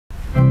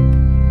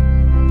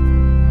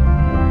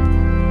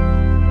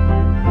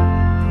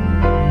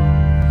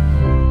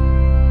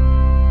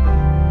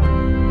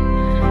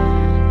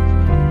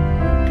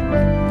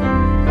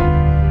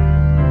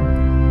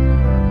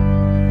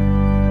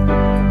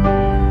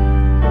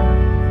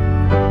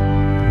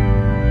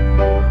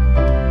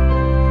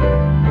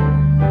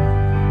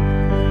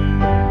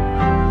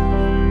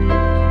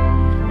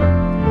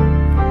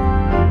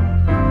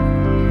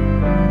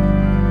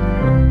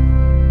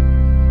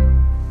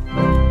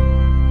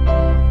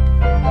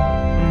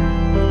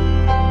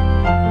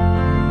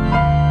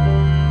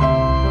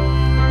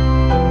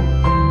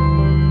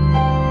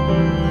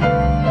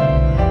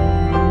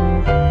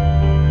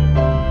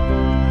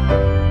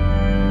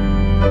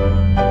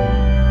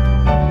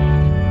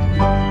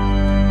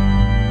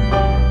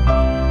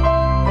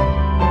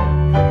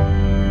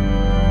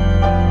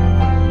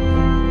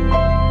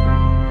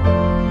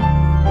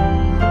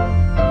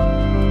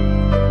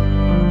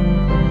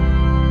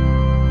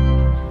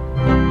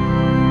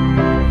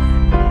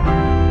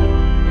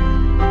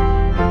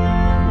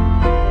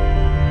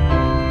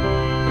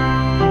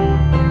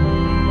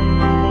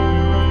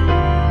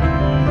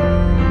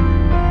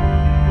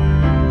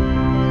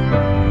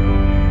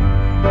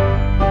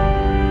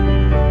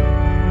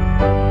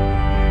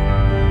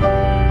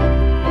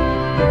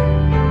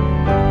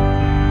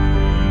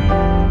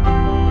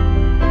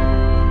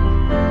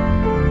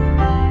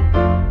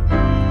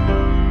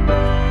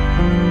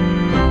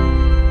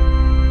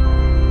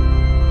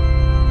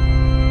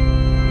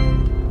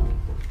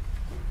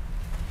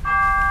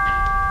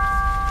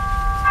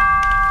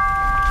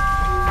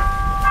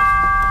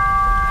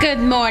Good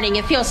morning.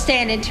 If you'll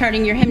stand and turn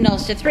in your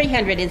hymnals to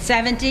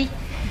 370,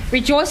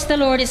 Rejoice the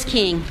Lord is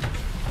King.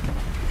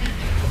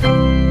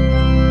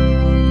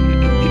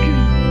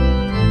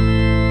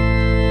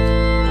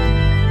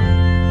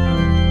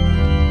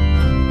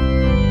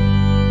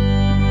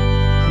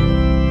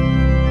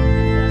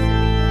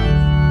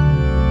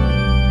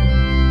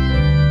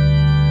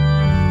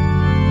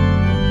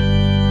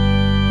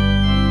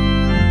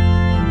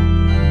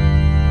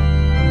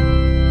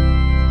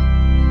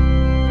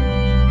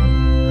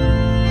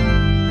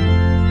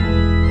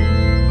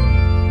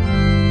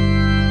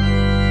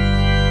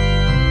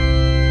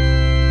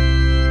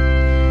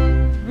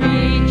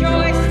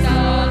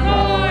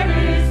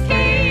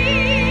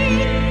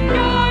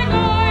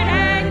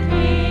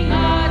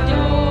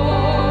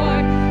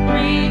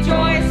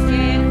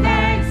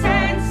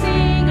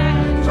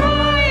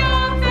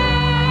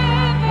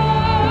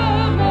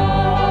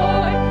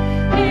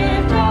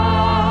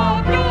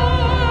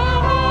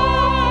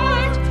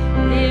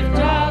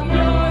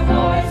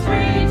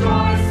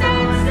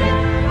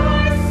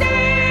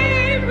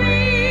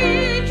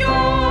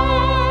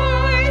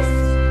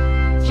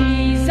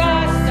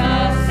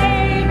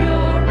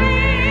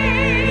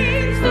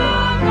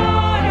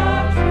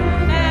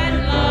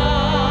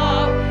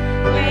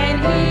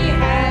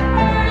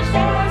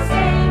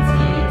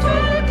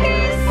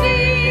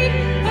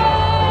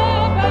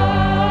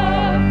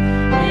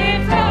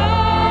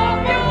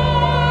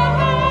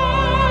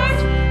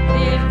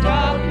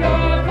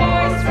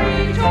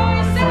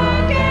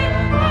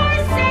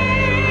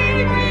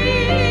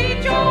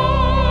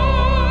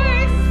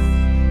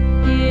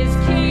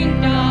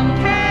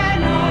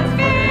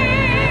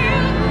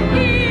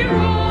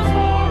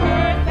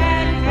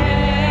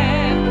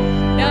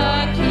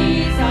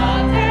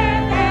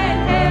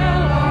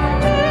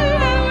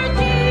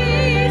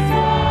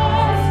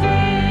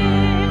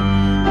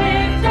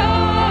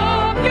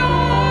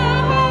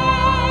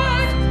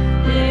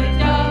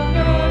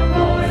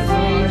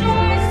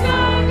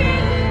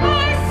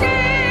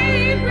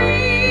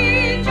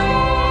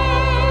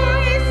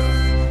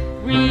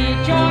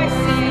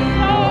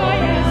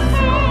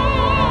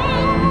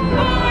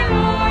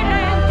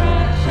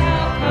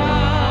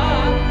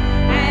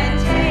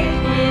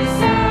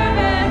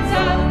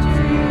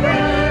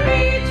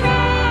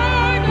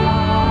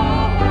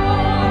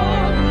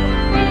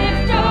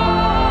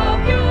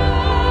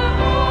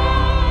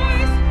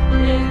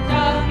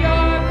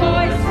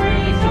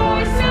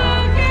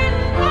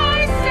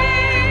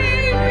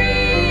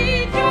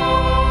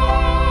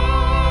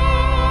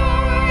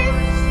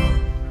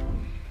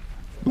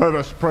 Let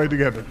us pray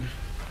together.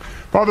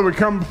 Father, we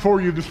come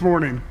before you this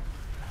morning,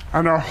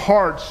 and our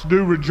hearts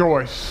do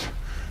rejoice.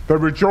 They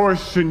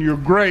rejoice in your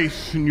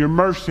grace and your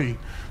mercy.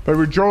 They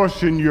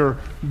rejoice in your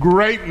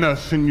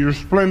greatness and your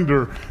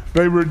splendor.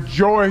 They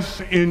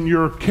rejoice in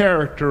your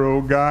character,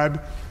 O God,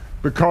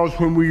 because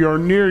when we are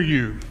near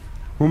you,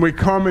 when we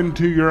come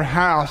into your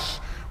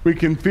house, we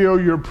can feel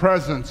your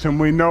presence, and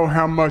we know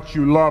how much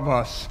you love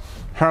us,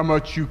 how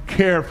much you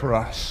care for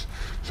us.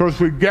 So as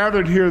we've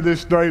gathered here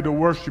this day to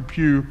worship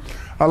you,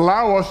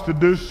 allow us to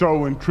do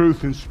so in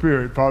truth and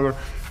spirit, Father.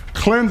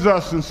 Cleanse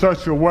us in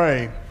such a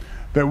way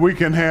that we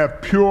can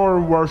have pure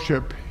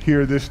worship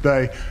here this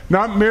day,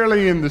 not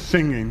merely in the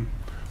singing,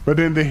 but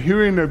in the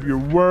hearing of your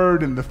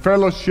word and the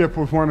fellowship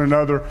with one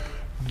another.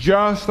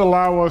 Just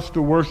allow us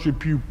to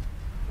worship you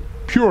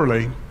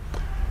purely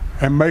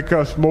and make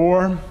us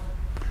more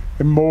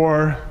and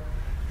more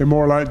and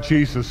more like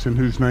Jesus, in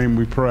whose name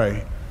we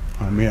pray.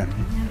 Amen.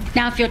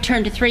 Now if you'll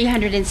turn to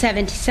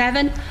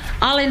 377,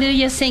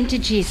 Alleluia, sing to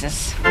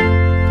Jesus. Alleluia,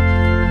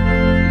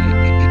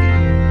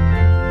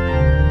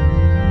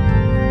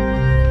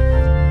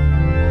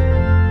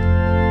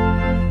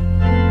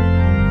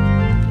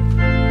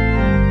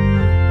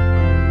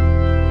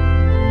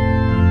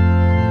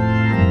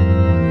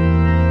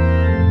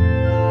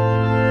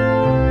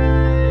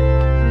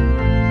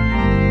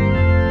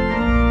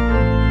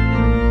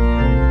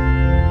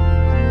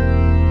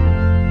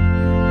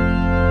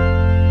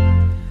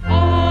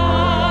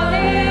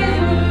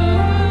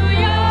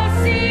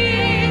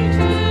 sing to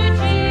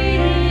Jesus.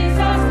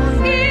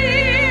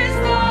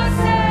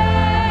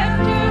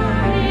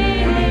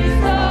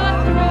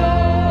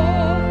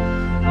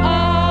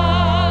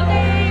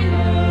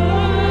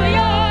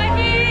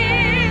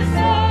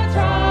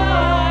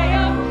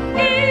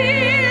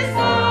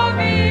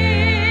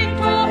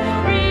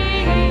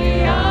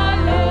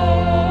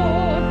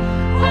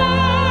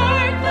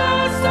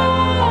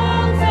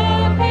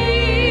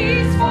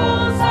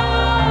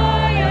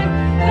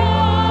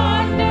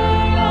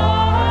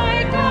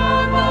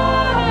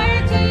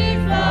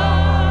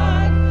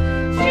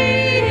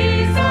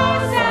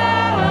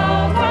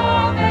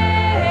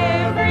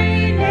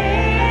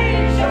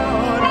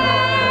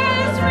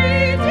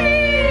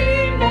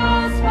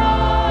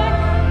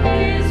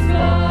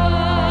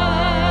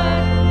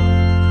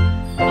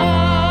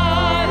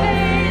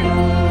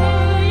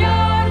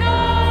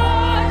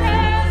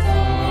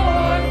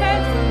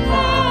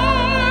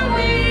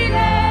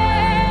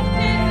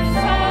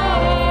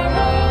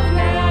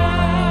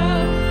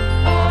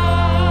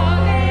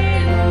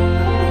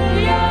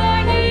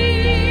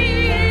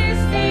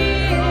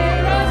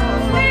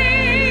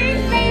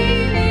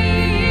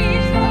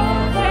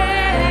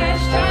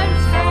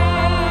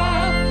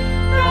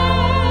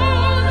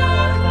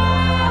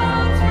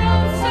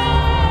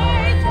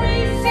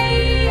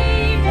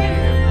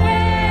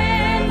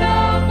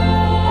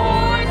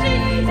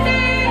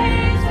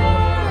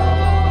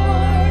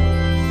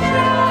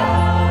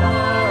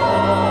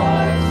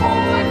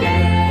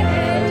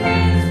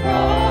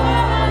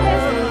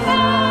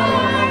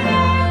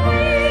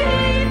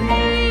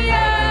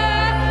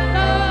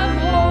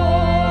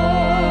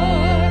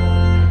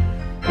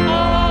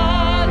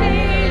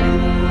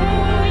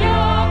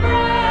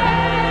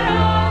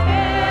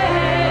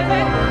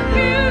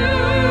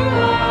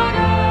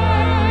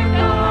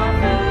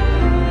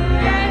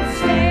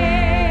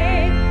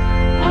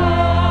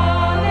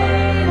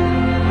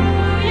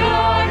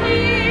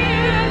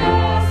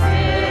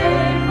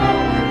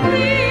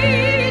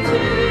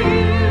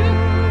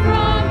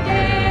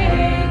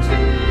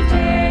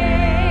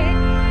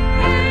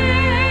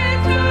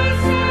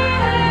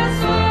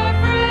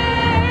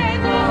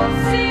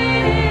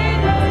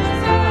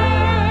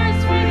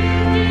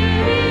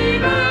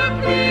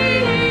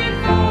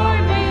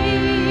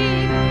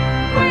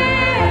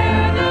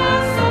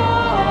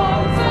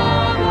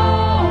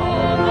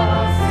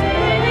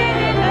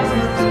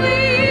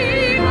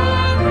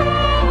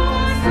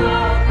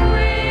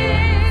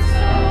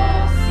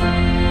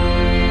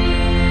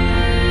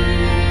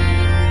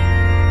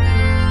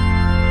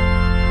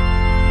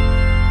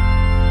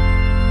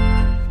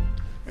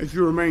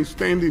 remain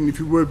standing, if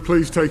you would,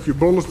 please take your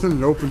bulletin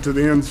and open to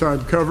the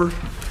inside cover.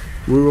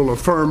 We will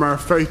affirm our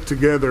faith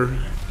together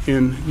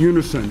in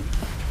unison.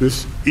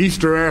 This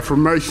Easter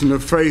affirmation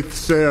of faith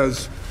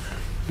says,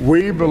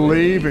 "We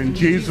believe in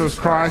Jesus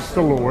Christ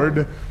the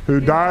Lord, who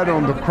died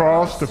on the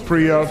cross to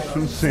free us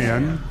from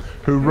sin,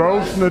 who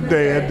rose from the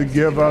dead to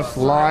give us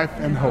life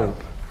and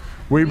hope.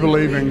 We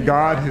believe in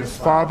God his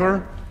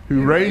Father,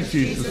 who raised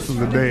Jesus from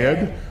the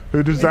dead,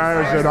 who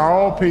desires that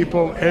all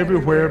people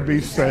everywhere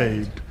be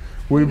saved.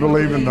 We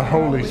believe in the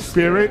Holy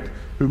Spirit,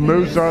 who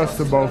moves us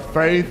to both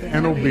faith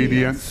and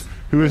obedience,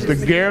 who is the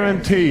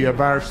guarantee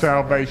of our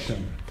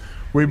salvation.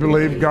 We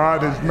believe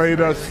God has made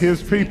us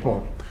his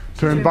people,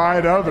 to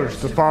invite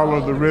others to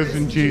follow the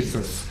risen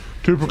Jesus,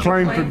 to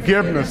proclaim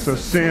forgiveness of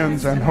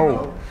sins and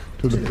hope,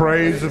 to the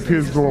praise of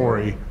his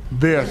glory.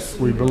 This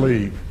we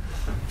believe."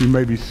 You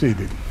may be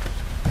seated.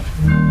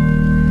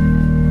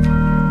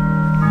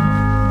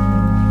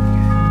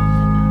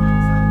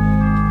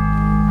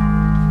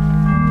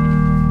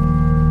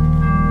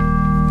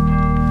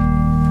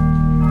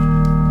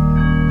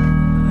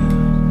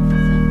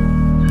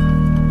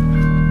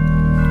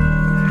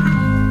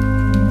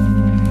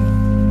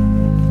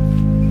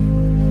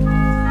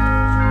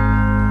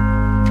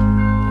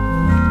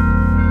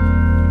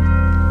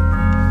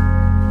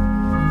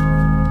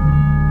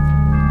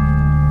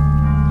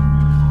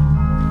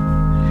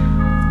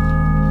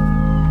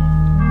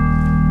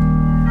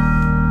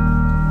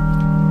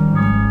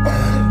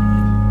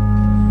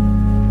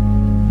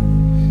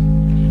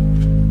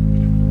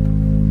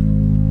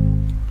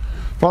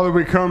 Father,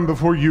 we come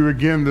before you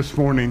again this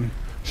morning,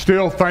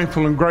 still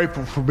thankful and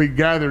grateful for being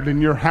gathered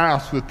in your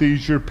house with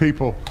these your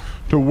people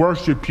to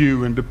worship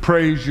you and to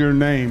praise your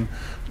name,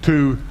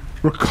 to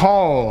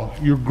recall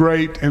your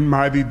great and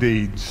mighty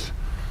deeds.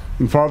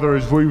 And Father,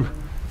 as we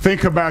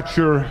think about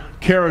your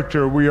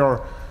character, we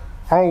are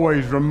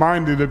always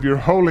reminded of your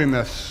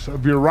holiness,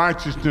 of your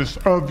righteousness,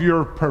 of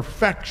your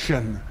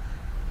perfection.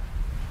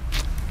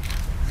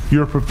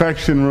 Your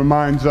perfection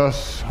reminds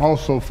us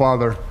also,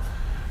 Father,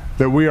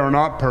 that we are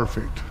not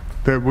perfect,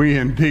 that we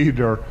indeed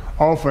are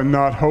often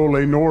not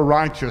holy nor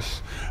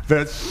righteous,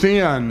 that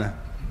sin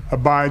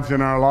abides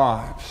in our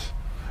lives.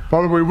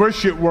 Father, we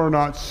wish it were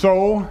not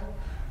so.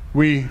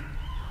 We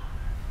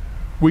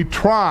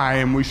try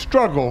and we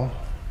struggle,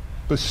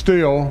 but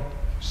still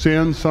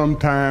sin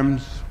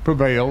sometimes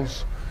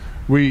prevails.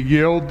 We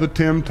yield the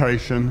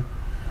temptation.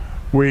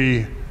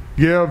 We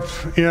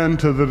give in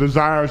to the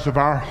desires of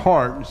our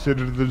heart instead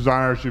of the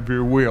desires of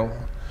your will.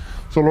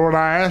 So, Lord,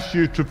 I ask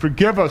you to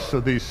forgive us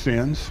of these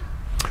sins,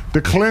 to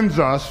cleanse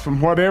us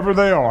from whatever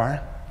they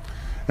are,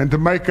 and to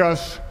make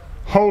us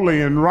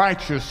holy and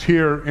righteous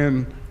here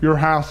in your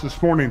house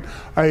this morning,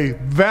 a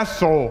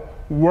vessel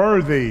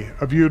worthy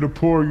of you to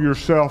pour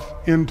yourself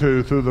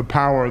into through the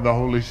power of the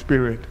Holy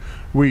Spirit.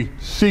 We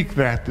seek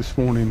that this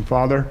morning,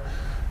 Father,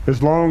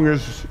 as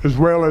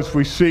well as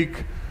we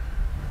seek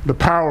the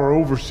power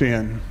over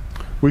sin.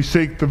 We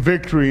seek the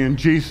victory in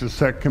Jesus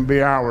that can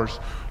be ours.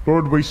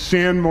 Lord, we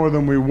sin more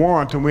than we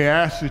want, and we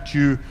ask that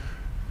you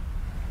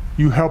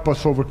help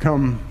us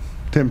overcome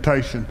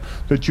temptation,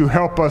 that you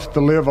help us to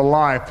live a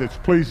life that's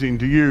pleasing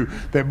to you,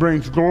 that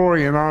brings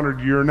glory and honor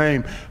to your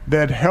name,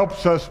 that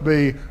helps us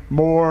be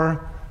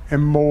more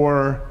and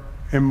more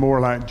and more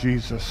like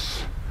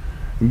Jesus.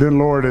 And then,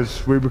 Lord,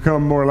 as we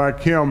become more like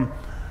him,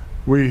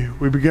 we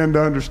begin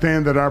to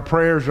understand that our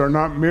prayers are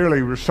not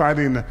merely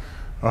reciting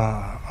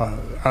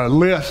a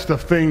list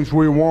of things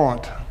we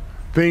want,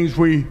 things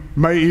we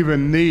may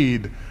even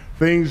need,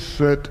 things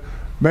that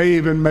may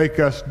even make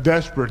us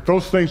desperate.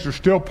 Those things are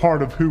still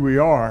part of who we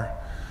are.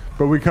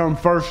 But we come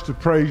first to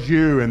praise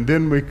you, and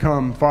then we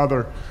come,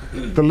 Father,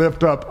 to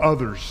lift up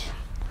others.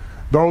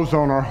 Those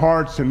on our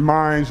hearts and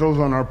minds, those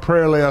on our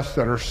prayer list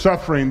that are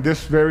suffering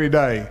this very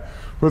day.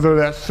 Whether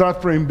that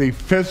suffering be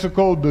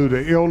physical due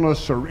to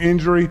illness or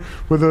injury,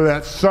 whether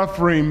that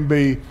suffering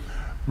be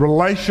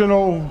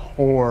relational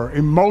or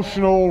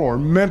emotional or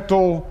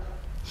mental,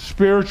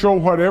 spiritual,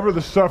 whatever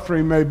the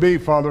suffering may be,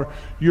 Father,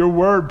 your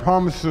word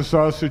promises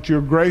us that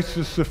your grace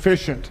is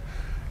sufficient,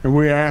 and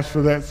we ask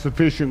for that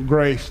sufficient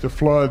grace to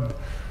flood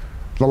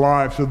the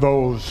lives of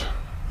those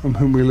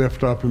whom we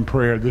lift up in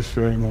prayer this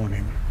very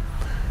morning.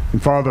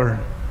 And Father,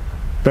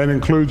 that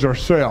includes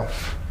ourselves,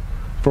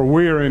 for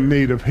we are in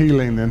need of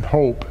healing and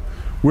hope.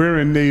 We're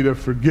in need of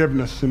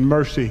forgiveness and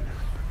mercy.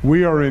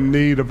 We are in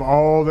need of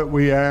all that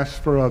we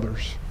ask for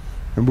others,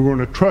 and we want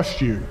to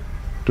trust you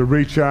to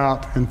reach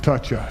out and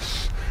touch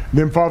us.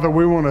 Then, Father,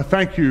 we want to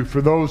thank you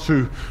for those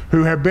who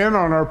have been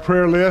on our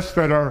prayer list,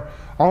 that are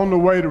on the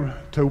way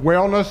to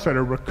wellness, that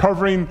are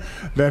recovering,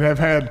 that have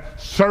had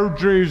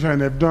surgeries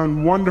and have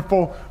done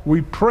wonderful.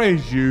 We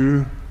praise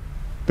you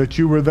that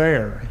you were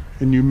there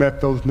and you met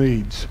those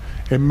needs.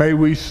 And may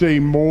we see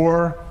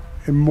more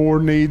and more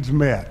needs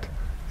met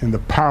in the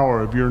power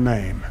of your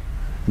name.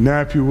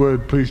 Now, if you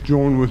would, please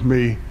join with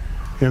me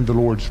in the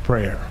Lord's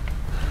Prayer.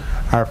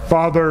 Our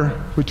Father,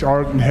 which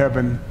art in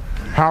heaven,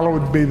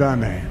 hallowed be thy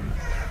name.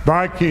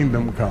 Thy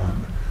kingdom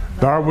come.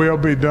 Thy will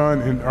be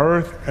done in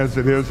earth as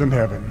it is in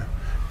heaven.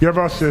 Give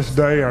us this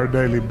day our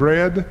daily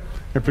bread,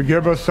 and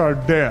forgive us our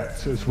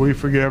debts as we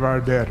forgive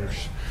our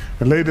debtors.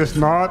 And lead us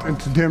not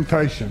into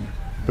temptation,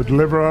 but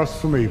deliver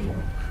us from evil.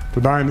 For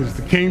thine is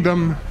the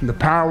kingdom, and the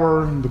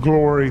power, and the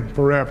glory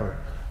forever.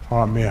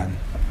 Amen.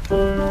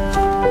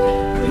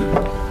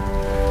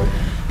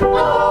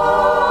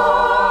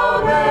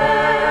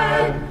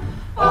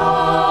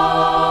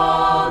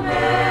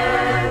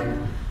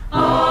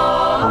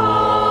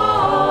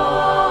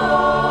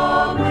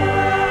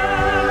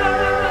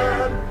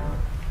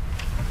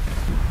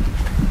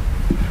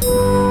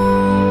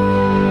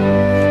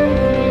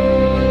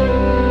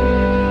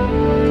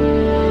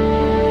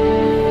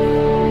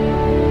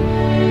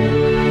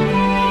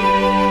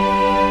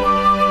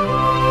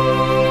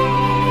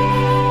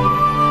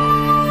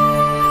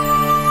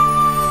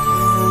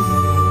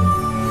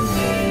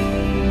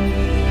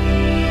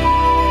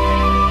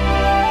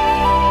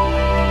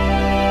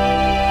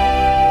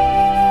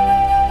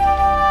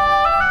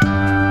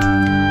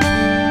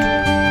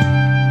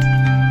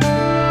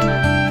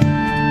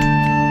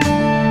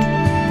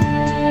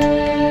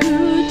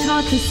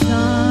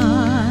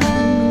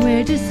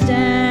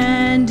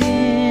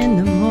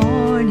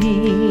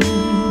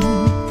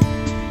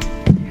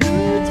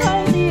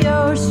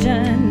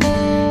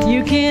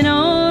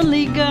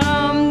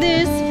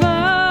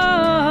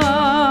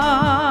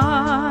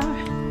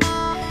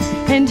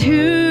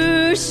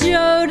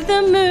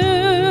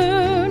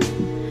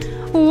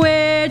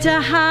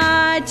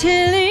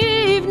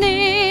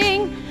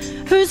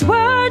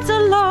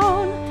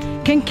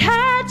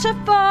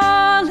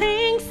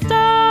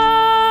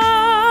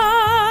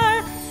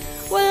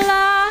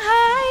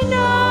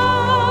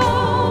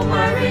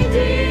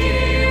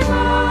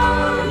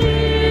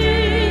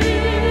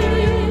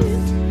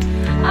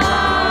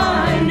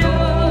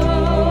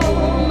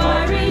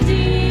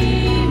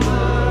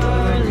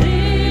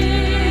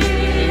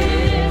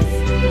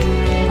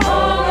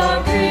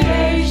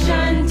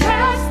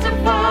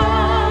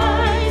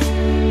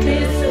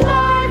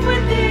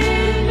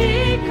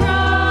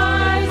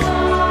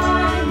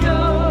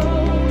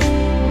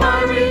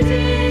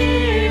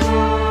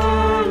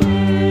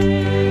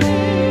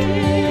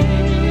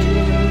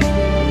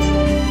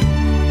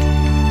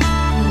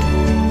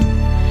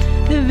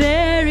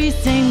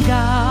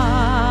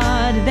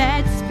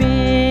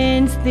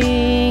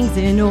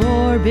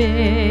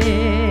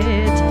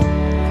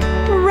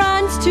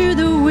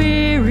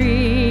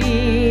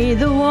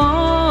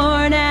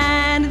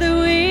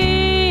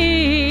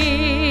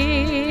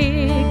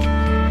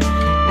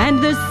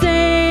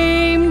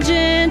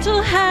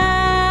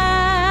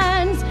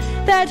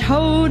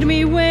 Hold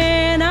me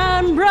when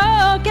I'm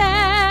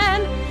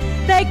broken.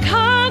 They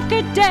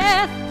conquered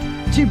death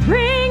to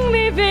bring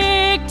me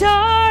victory.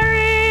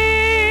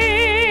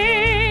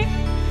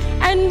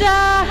 And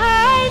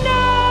I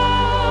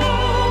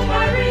know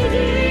my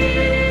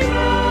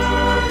Redeemer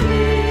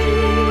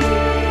lives.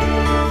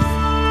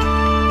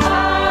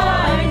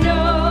 I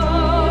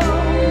know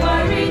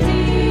my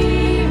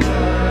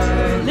Redeemer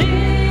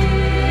lives.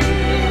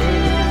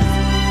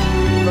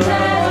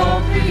 Let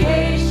all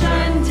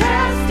creation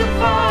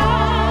testify.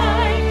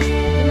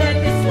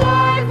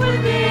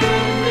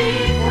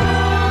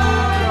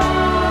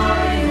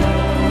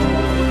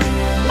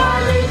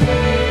 My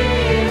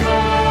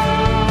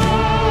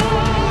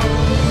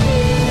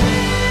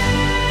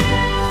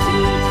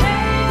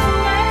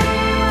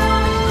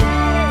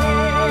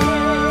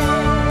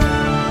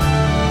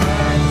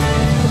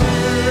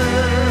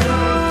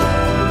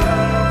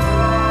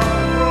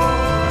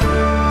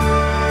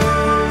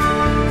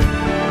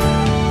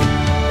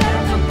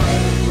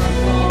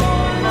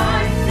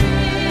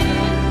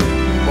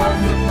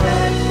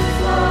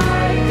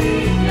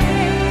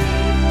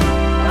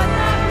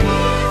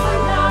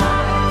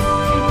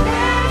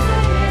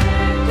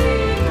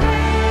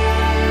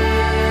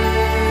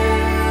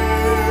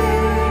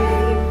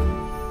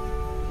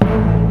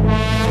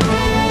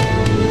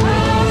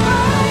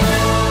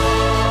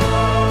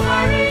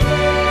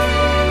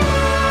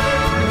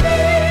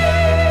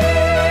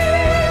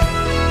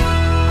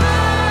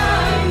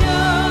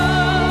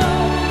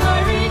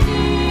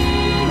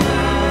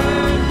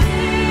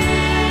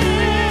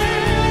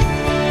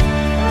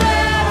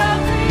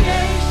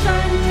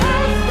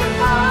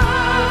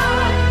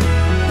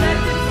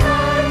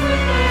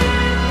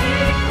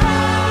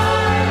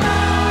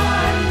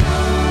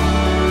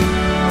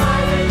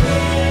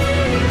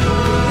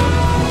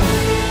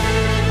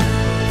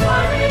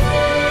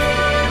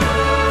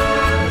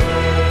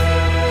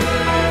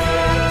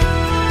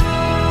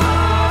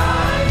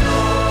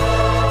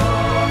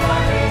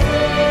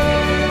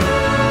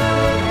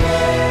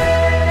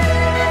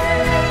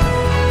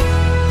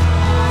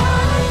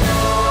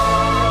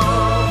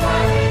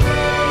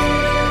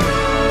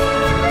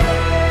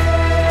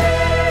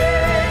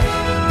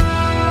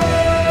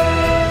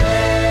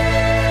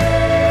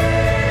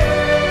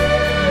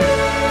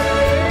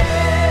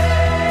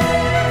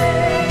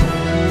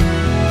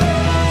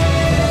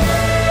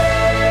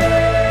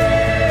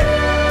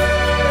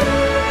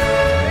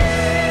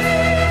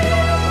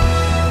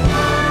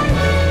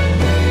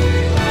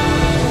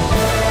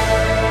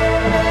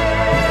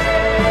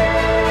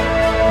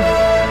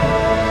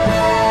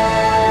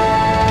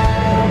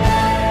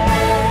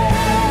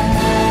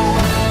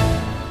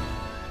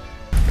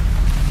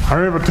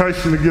Our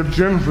invitation to give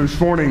generously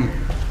this morning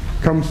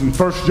comes in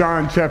 1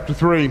 John chapter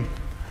 3,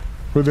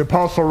 where the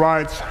apostle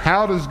writes,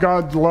 "How does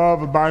God's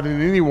love abide in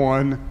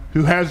anyone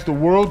who has the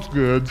world's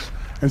goods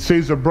and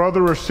sees a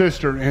brother or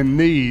sister in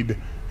need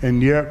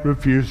and yet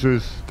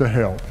refuses to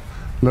help?"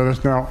 Let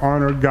us now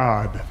honor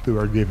God through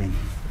our giving.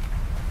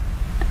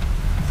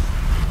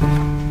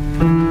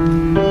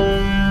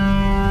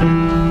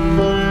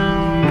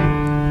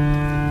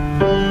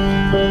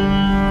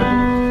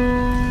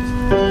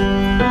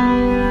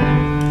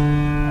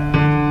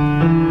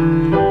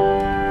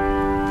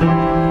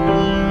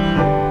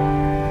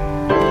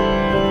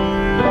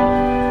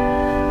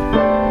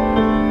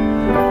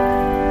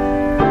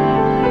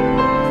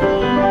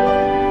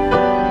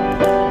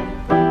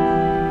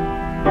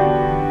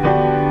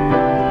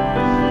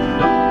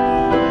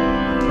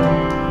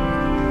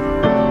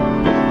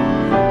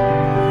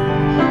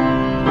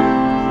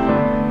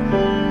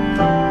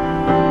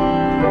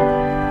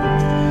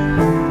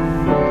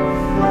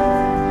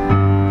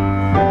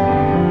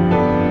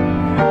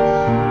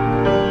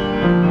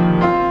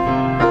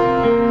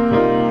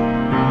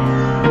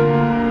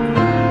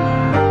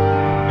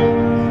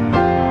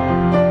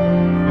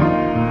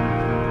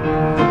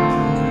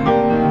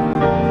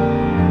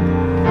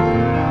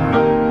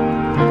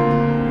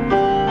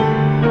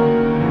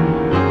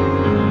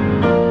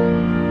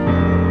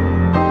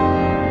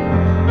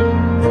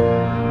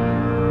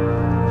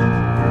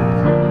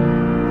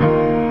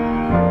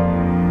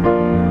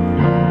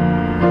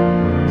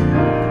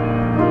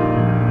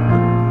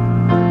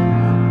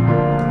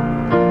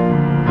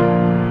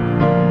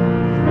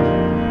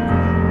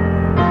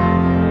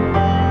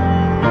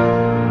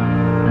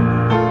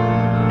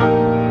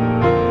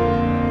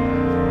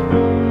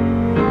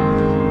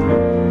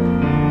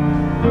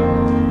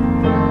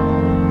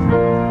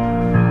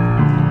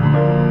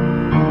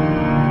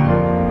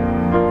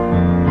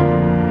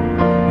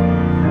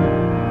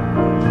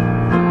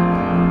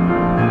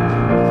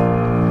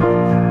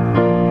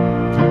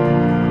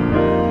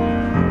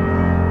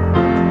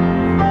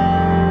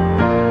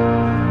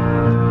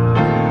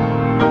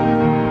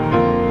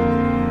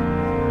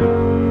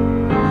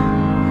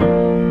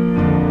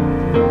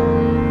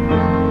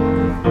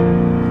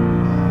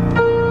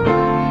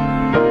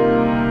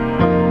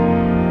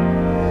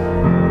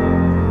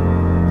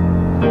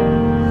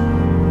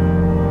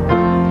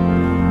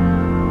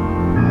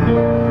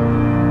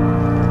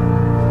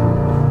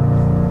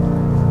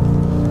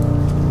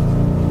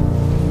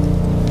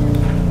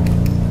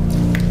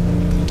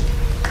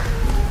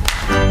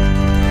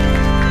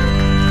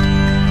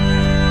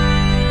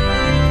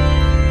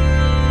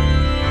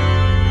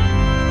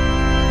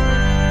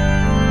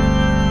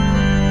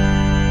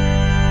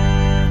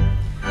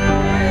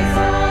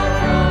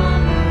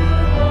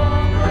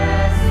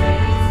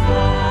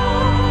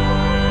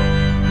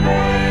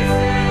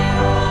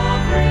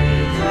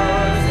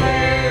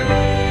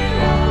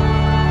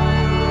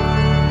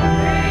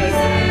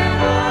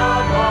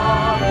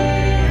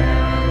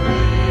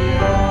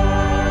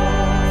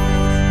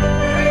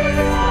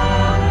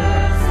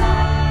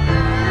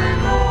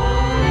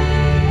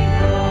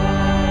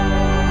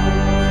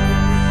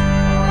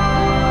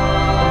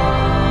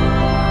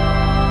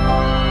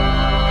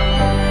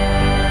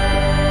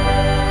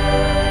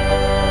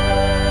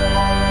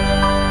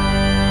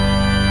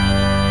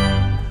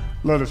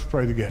 Let us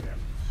pray together.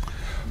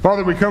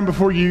 Father, we come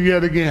before you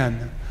yet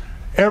again,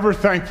 ever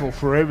thankful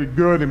for every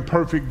good and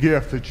perfect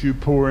gift that you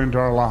pour into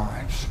our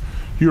lives.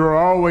 You are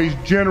always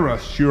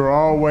generous. You are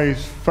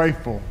always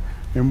faithful,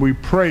 and we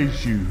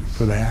praise you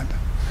for that.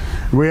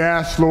 We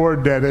ask,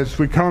 Lord, that as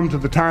we come to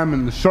the time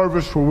in the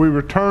service where we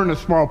return a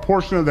small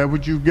portion of that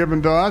which you've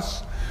given to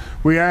us,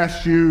 we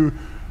ask you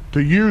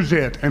to use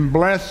it and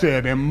bless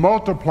it and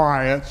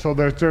multiply it so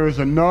that there is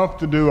enough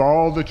to do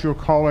all that you're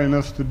calling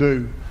us to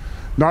do.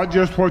 Not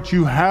just what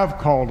you have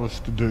called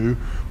us to do,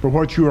 but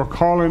what you are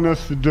calling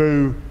us to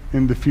do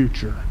in the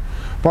future.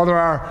 Father,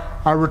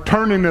 our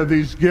returning of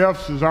these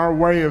gifts is our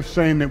way of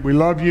saying that we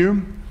love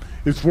you.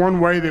 It's one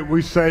way that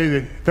we say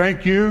that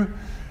thank you,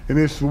 and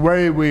it's the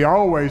way we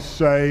always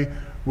say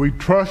we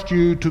trust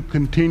you to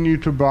continue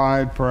to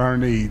provide for our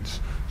needs.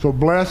 So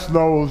bless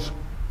those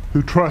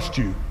who trust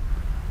you.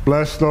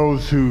 Bless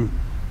those who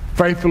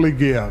faithfully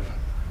give.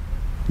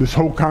 This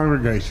whole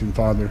congregation,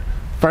 Father,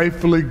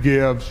 faithfully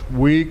gives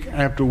week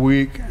after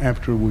week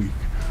after week.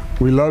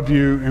 We love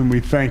you and we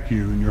thank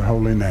you in your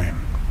holy name.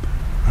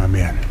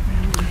 Amen.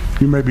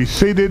 You may be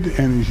seated,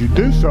 and as you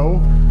do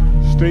so,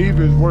 Steve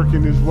is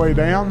working his way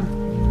down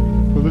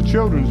for the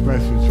children's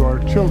message so our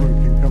children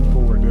can come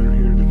forward that are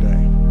here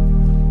today.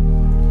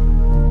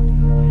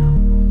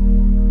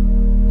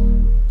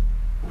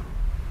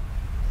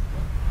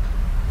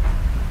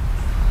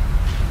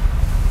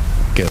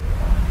 Go.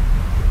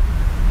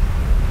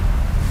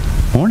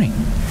 Morning.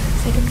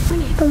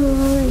 Good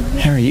morning.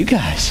 How are you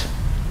guys?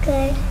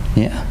 Good.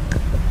 Yeah.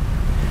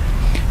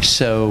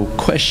 So,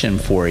 question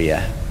for you.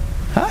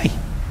 Hi.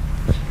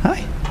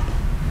 Hi.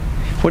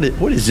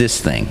 What is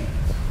this thing?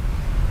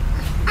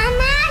 A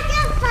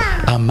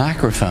microphone. A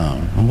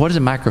microphone. What does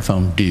a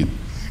microphone do?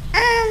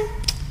 Tell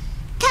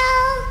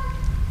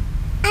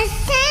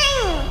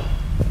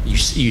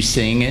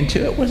sing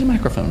into it. What does a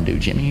microphone do,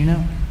 Jimmy? You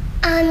know?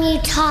 You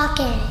talk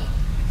in it.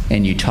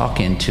 And you talk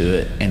into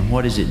it. And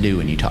what does it do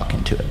when you talk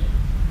into it?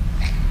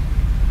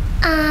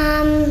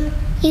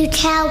 You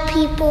tell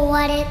people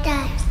what it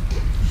does.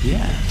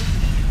 Yeah.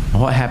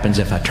 What happens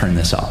if I turn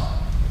this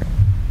off?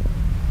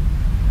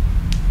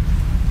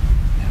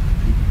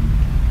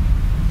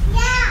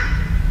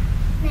 Yeah.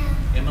 No.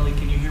 Emily,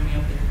 can you hear me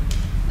up there?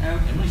 No.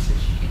 Emily says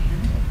she can't hear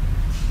me.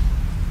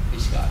 Hey,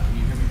 Scott, can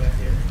you hear me back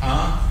there?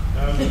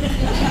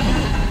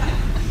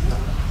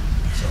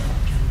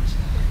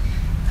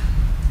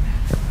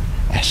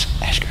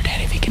 Ask your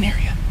daddy if he can hear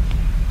you.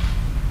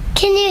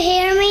 Can you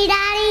hear me,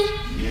 Daddy?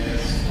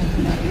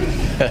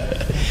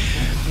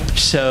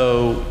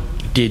 So,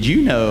 did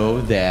you know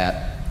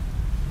that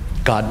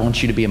God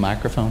wants you to be a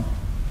microphone?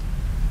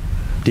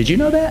 Did you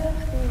know that?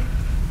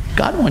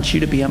 God wants you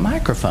to be a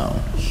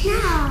microphone.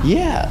 No.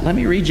 Yeah, let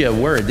me read you a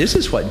word. This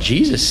is what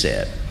Jesus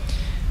said.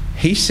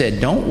 He said,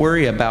 don't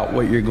worry about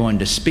what you're going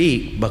to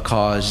speak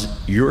because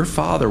your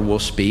Father will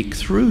speak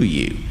through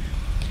you.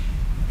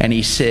 And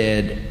he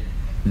said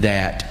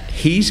that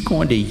he's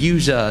going to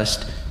use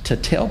us to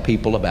tell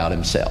people about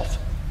himself.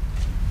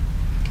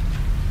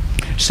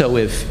 So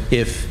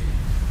if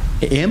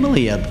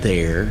Emily up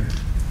there,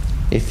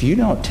 if you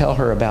don't tell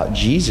her about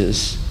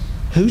Jesus,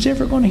 who's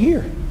ever going to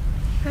hear?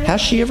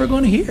 How's she ever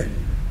going to hear?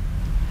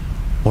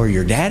 Or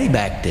your daddy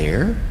back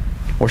there,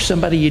 or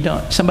somebody you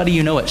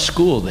know at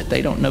school that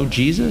they don't know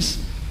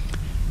Jesus.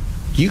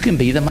 You can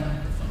be the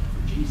microphone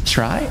for Jesus,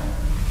 right?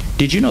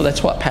 Did you know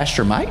that's what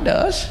Pastor Mike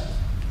does?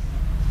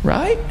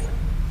 Right?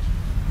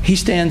 He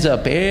stands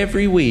up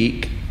every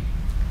week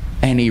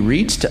and he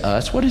reads to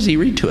us. What does he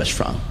read to us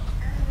from?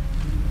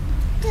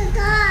 To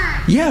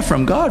God. Yeah,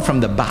 from God, from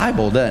the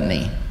Bible, doesn't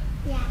he?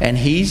 Yeah. And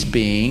he's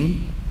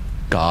being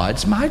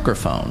God's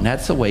microphone.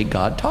 That's the way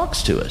God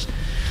talks to us.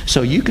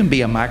 So you can be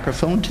a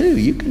microphone too.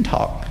 You can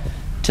talk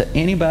to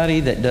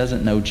anybody that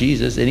doesn't know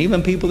Jesus, and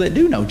even people that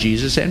do know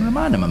Jesus, and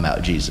remind them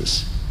about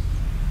Jesus.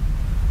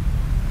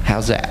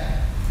 How's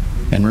that?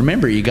 And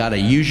remember, you got to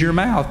use your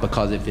mouth,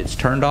 because if it's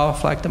turned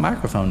off like the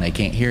microphone, they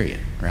can't hear you,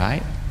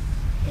 right?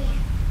 Yeah.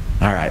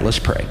 All right, let's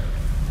pray.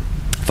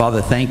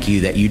 Father, thank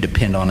you that you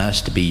depend on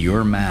us to be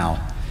your mouth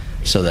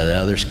so that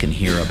others can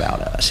hear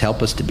about us.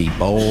 Help us to be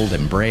bold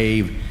and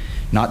brave,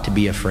 not to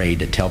be afraid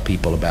to tell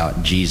people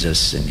about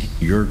Jesus and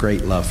your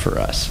great love for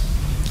us.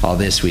 All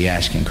this we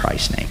ask in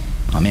Christ's name.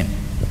 Amen.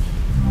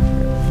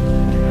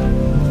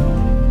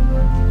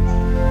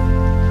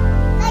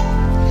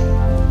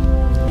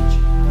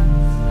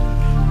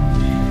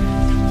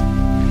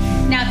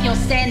 Now if you'll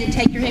stand and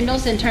take your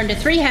hymnals and turn to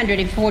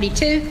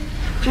 342,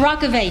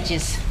 Rock of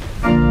Ages.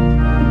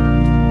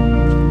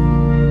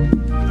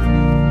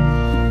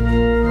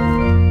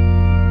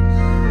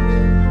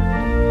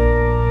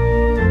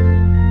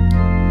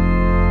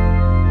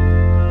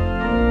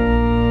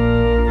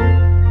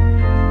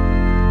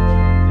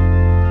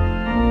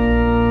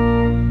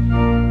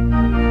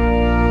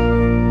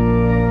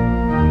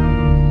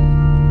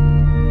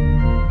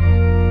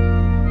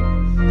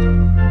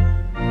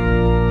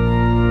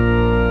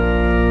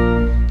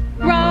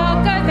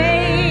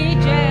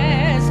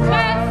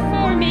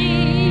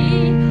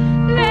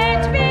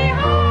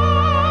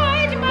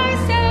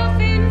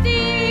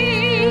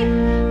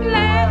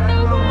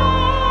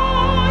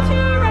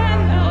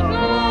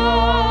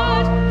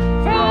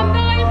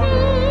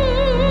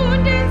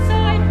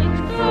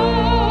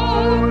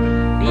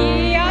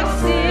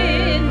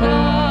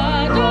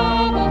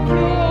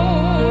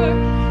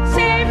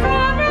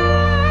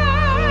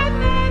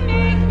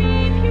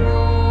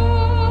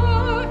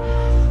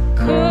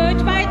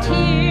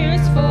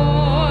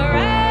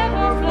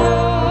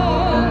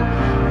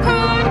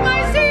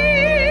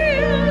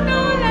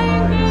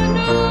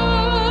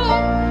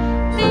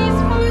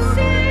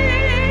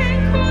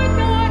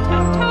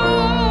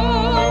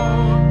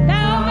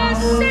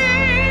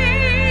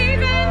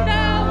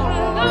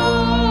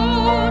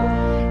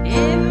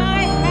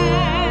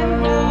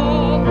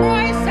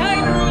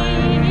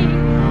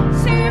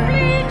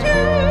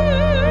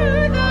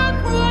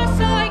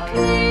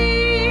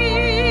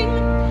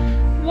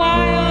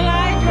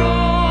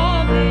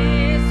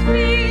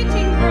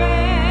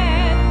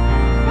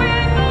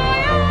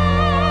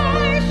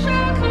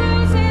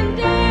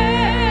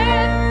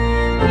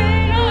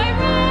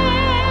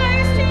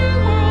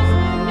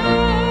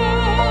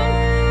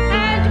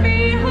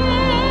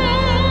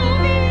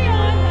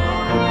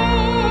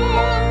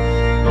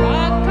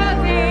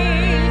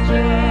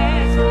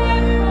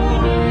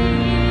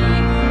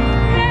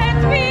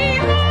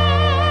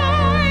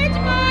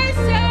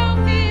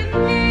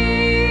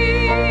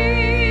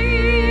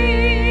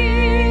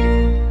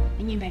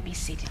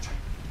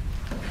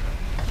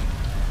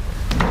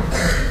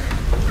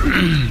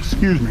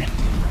 Excuse me.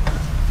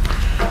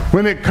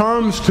 When it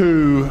comes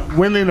to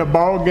winning a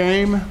ball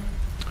game,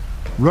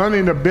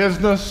 running a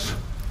business,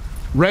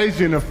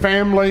 raising a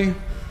family,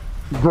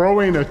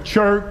 growing a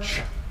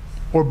church,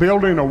 or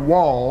building a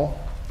wall,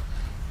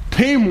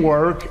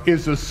 teamwork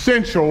is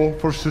essential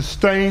for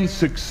sustained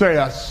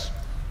success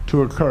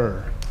to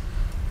occur.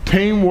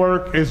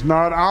 Teamwork is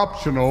not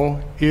optional,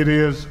 it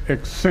is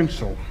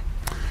essential.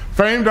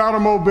 Famed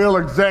automobile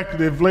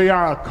executive Lee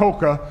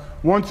Iacocca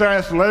once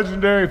asked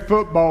legendary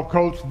football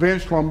coach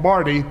Vince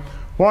Lombardi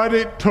what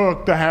it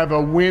took to have a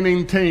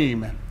winning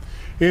team.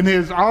 In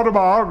his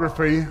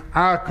autobiography,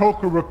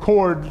 Iacocca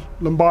records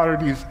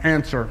Lombardi's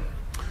answer.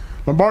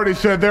 Lombardi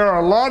said, "There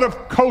are a lot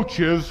of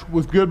coaches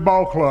with good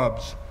ball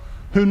clubs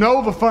who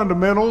know the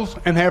fundamentals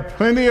and have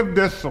plenty of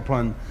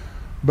discipline,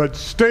 but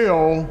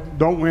still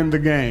don't win the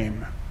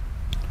game."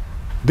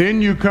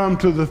 Then you come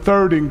to the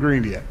third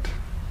ingredient.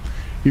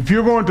 If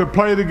you're going to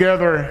play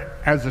together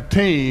as a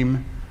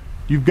team,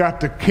 you've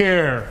got to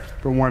care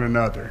for one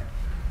another.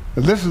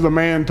 Now, this is a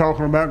man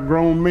talking about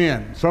grown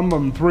men, some of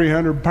them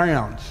 300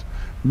 pounds,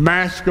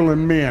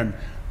 masculine men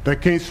that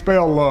can't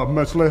spell love,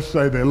 much less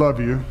say they love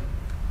you.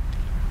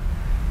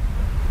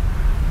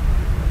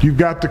 You've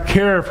got to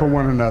care for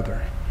one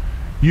another.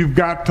 You've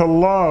got to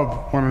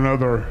love one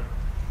another,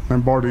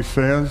 Lombardi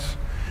says.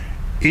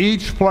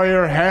 Each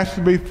player has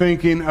to be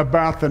thinking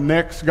about the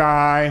next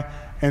guy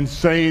and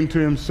saying to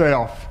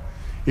himself,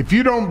 if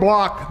you don't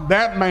block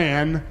that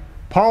man,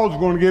 Paul's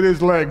going to get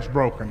his legs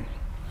broken.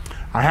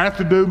 I have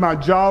to do my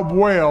job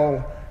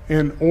well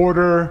in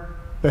order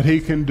that he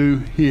can do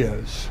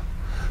his.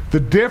 The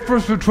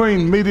difference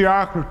between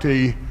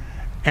mediocrity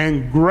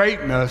and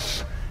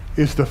greatness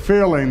is the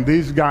feeling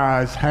these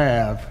guys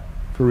have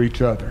for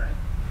each other.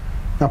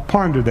 Now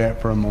ponder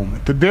that for a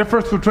moment. The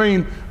difference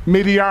between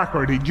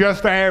mediocrity,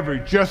 just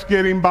average, just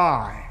getting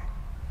by,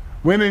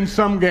 winning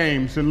some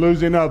games and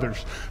losing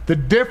others. The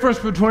difference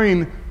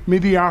between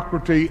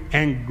mediocrity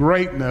and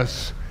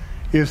greatness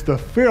is the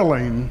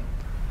feeling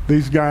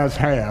these guys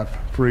have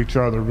for each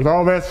other. With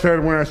all that said,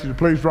 I want to ask you to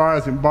please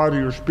rise and body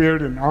your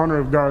spirit in honor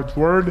of God's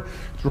word.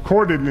 It's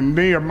recorded in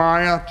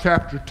Nehemiah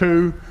chapter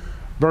 2,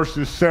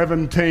 verses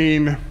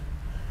 17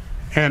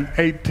 and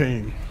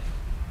 18.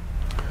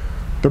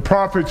 The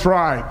prophet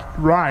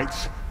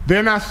writes,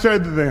 "Then I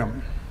said to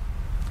them,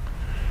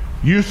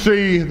 you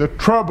see the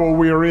trouble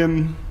we are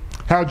in,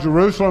 how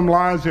Jerusalem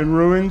lies in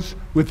ruins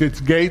with its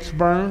gates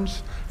burned.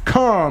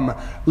 Come,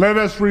 let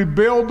us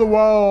rebuild the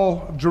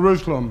wall of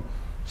Jerusalem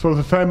so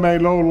that they may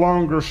no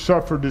longer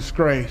suffer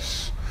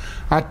disgrace.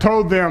 I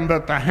told them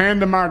that the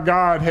hand of my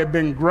God had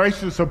been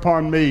gracious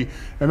upon me,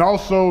 and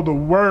also the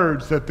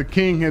words that the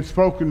king had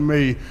spoken to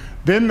me.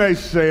 Then they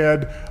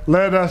said,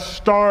 let us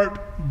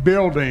start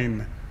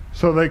building.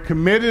 So they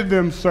committed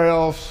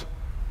themselves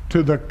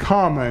to the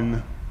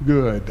common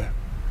good."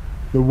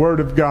 The word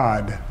of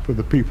God for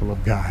the people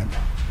of God.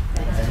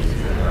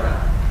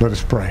 Let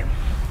us pray.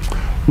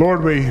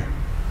 Lord, we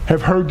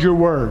have heard your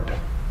word.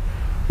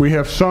 We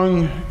have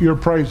sung your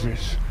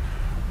praises.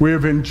 We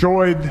have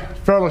enjoyed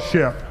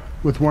fellowship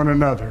with one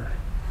another.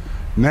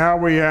 Now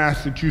we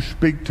ask that you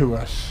speak to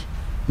us,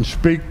 and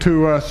speak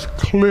to us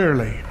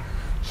clearly,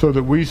 so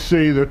that we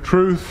see the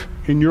truth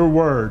in your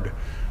word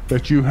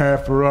that you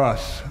have for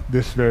us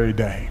this very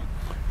day.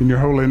 In your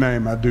holy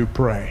name I do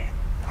pray.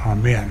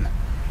 Amen.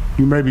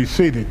 You may be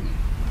seated.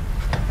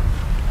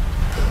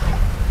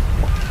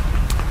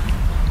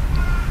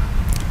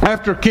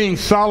 After King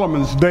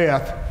Solomon's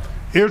death,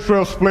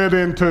 Israel split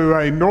into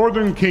a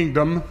northern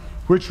kingdom,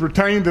 which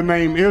retained the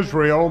name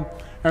Israel,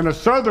 and a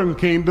southern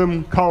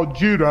kingdom called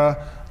Judah,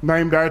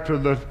 named after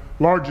the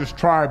largest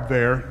tribe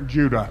there,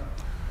 Judah.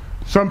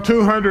 Some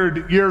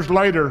 200 years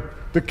later,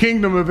 the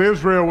kingdom of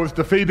Israel was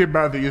defeated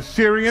by the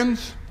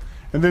Assyrians,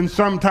 and then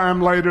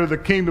sometime later the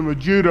kingdom of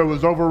Judah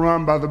was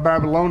overrun by the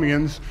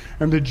Babylonians,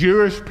 and the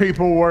Jewish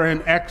people were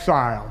in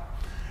exile.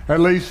 At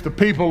least the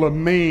people of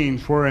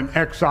Means were in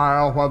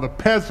exile, while the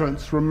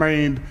peasants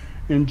remained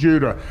in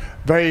Judah.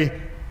 They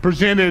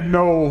presented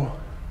no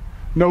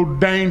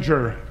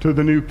danger to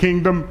the new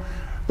kingdom.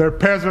 They're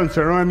peasants,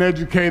 they're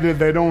uneducated,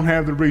 they don't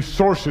have the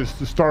resources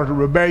to start a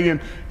rebellion.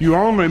 You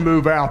only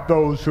move out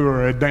those who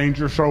are in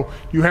danger, so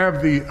you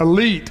have the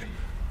elite,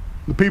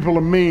 the people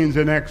of Means,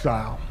 in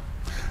exile.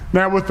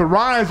 Now, with the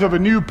rise of a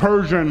new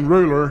Persian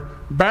ruler,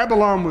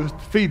 Babylon was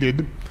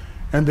defeated,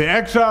 and the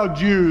exiled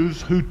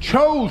Jews who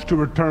chose to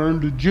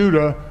return to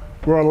Judah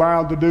were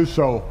allowed to do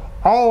so.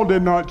 All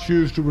did not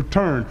choose to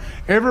return.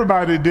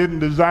 Everybody didn't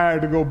desire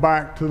to go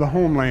back to the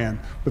homeland,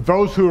 but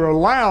those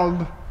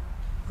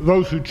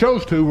who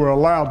chose to were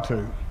allowed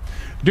to.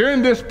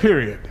 During this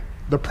period,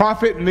 the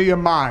prophet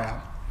Nehemiah,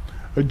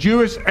 a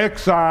Jewish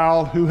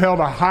exile who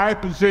held a high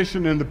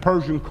position in the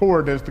Persian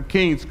court as the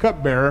king's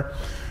cupbearer,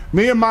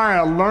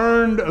 Nehemiah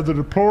learned of the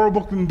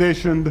deplorable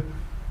condition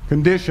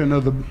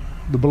of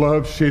the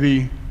beloved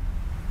city,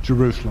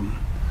 Jerusalem.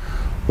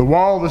 The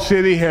wall of the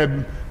city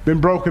had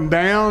been broken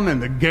down and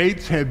the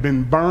gates had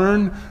been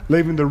burned,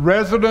 leaving the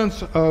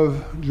residents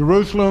of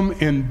Jerusalem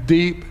in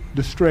deep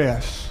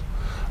distress.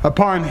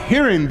 Upon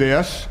hearing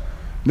this,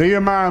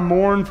 Nehemiah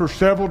mourned for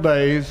several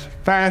days,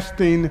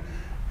 fasting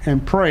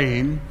and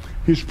praying.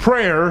 His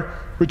prayer,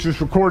 which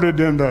is recorded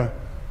in the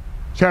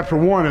chapter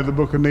 1 of the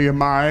book of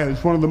Nehemiah,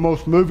 is one of the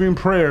most moving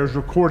prayers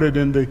recorded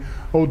in the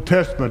Old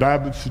Testament. I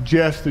would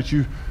suggest that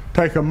you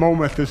take a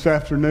moment this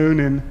afternoon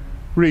and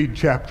read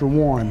chapter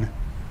 1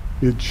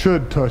 it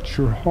should touch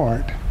your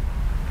heart.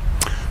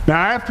 Now,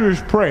 after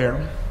his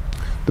prayer,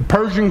 the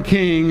Persian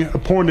king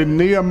appointed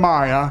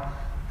Nehemiah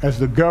as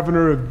the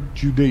governor of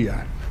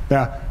Judea.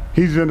 Now,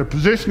 he's in a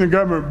position of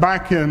government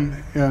back in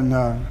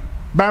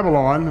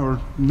Babylon, or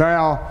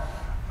now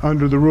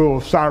under the rule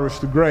of Cyrus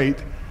the Great,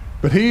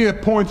 but he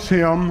appoints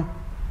him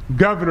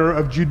governor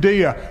of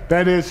Judea.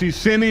 That is, he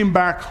sent him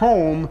back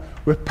home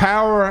with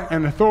power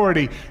and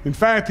authority. In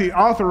fact, he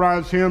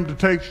authorized him to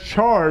take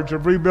charge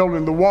of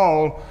rebuilding the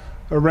wall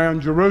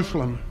around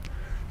Jerusalem.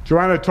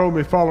 Joanna told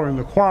me following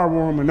the choir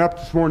warming up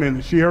this morning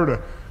that she heard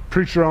a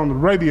preacher on the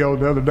radio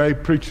the other day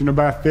preaching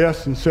about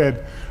this and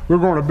said, we're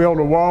going to build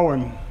a wall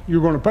and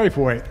you're going to pay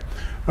for it.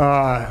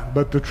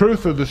 But the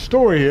truth of the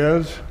story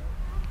is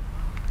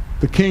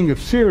the king of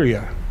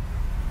Syria,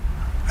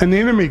 an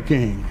enemy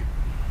king,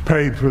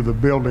 paid for the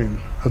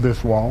building of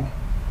this wall.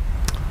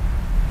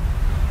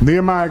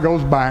 Nehemiah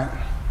goes back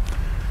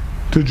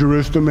to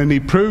Jerusalem, and he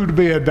proved to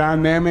be a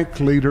dynamic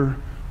leader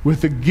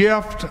with a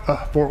gift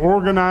for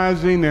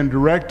organizing and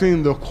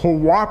directing the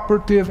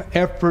cooperative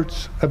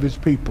efforts of his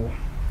people.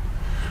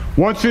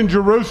 Once in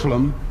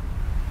Jerusalem,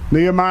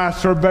 Nehemiah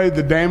surveyed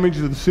the damage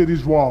of the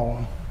city's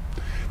wall.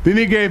 Then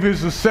he gave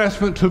his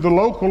assessment to the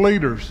local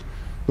leaders,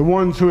 the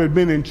ones who had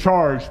been in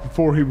charge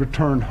before he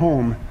returned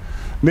home.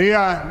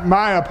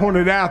 Nehemiah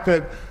pointed out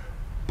the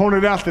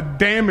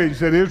damage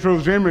that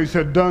Israel's enemies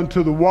had done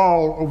to the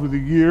wall over the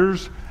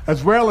years,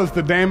 as well as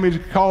the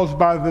damage caused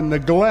by the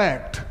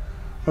neglect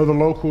of the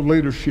local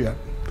leadership.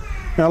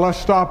 Now let's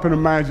stop and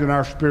imagine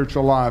our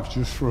spiritual lives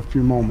just for a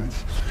few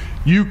moments.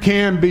 You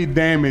can be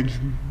damaged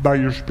by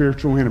your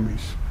spiritual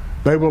enemies.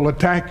 They will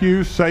attack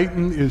you.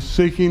 Satan is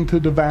seeking to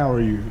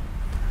devour you.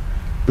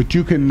 But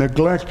you can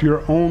neglect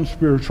your own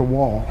spiritual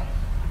wall,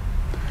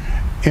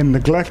 and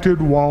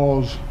neglected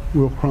walls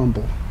will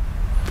crumble.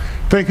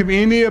 Think of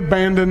any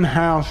abandoned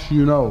house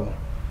you know.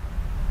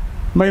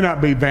 It may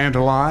not be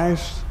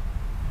vandalized,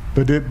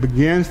 but it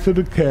begins to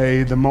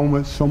decay the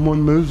moment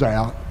someone moves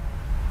out,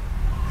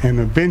 and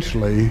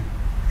eventually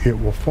it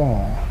will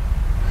fall.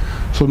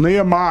 So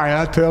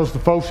Nehemiah tells the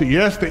folks that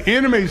yes, the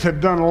enemies have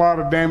done a lot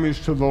of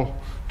damage to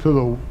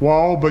the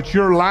wall, but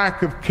your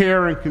lack of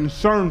care and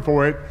concern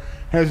for it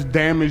has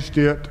damaged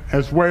it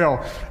as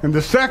well. And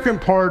the second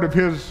part of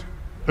his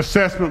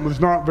assessment was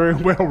not very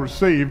well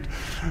received.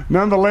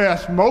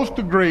 Nonetheless, most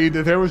agreed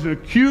that there was an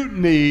acute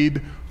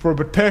need for a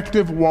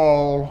protective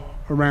wall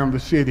around the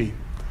city.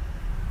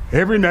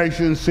 Every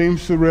nation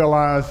seems to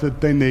realize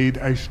that they need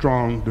a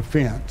strong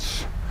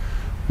defense.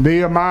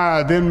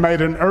 Nehemiah then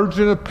made an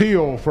urgent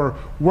appeal for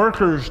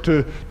workers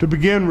to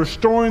begin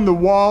restoring the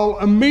wall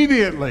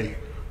immediately.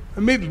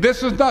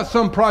 This is not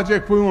some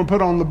project we want to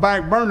put on the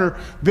back burner.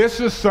 This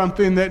is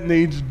something that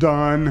needs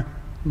done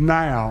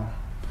now.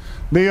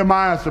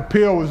 Nehemiah's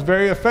appeal was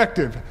very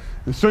effective,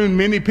 and soon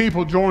many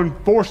people joined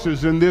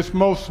forces in this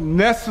most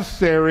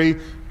necessary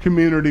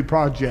community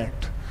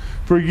project.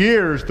 For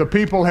years, the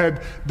people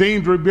had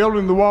deemed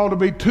rebuilding the wall to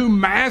be too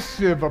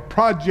massive a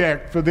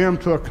project for them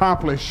to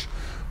accomplish.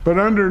 But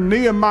under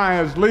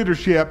Nehemiah's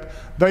leadership,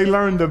 they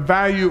learned the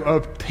value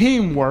of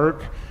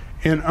teamwork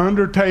in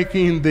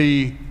undertaking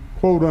the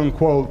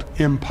quote-unquote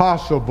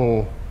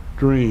impossible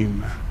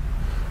dream.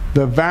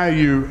 The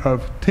value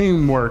of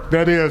teamwork.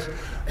 That is,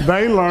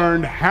 they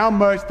learned how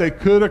much they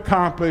could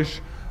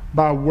accomplish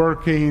by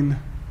working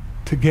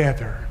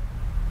together.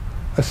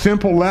 A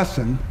simple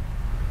lesson,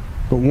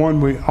 but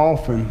one we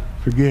often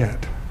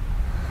forget.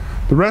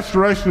 The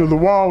restoration of the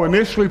wall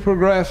initially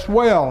progressed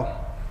well,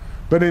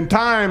 but in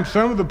time,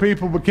 some of the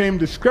people became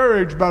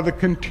discouraged by the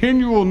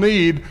continual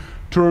need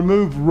to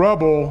remove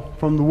rubble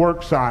from the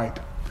work site.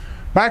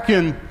 Back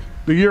in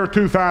the year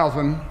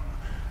 2000,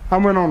 I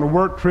went on a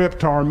work trip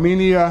to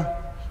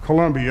Armenia,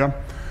 Colombia,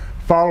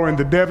 following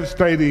the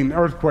devastating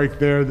earthquake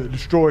there that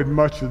destroyed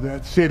much of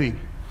that city.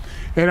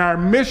 And our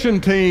mission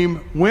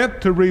team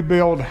went to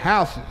rebuild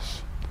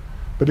houses,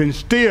 but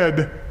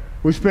instead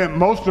we spent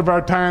most of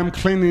our time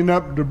cleaning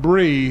up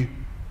debris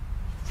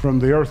from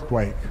the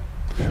earthquake.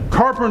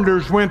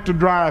 Carpenters went to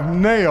drive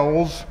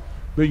nails,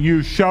 but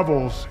used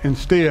shovels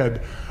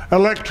instead.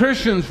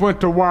 Electricians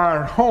went to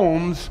wire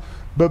homes,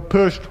 but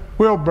pushed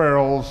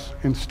wheelbarrows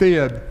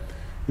instead.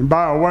 And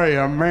by the way,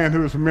 a man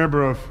who was a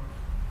member of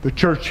the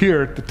church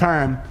here at the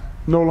time,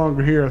 no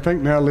longer here, I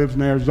think now lives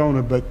in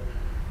Arizona, but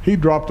he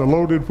dropped a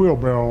loaded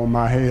wheelbarrow on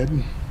my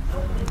head.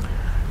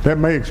 That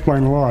may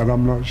explain a lot,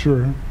 I'm not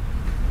sure.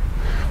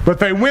 But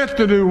they went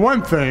to do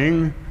one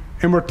thing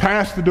and were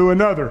tasked to do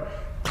another.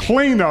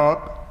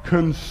 Cleanup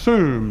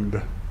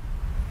consumed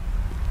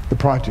the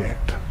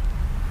project.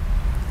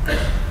 The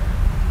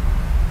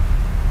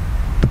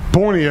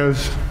point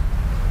is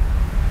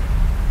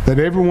that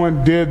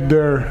everyone did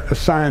their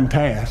assigned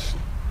task,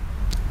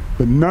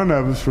 but none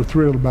of us were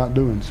thrilled about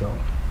doing so.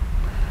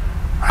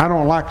 I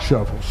don't like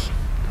shovels.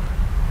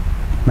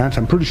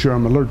 I'm pretty sure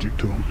I'm allergic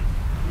to them.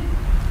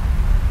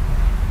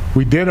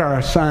 We did our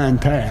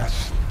assigned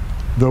tasks,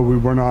 though we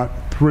were not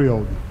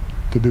thrilled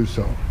to do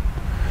so.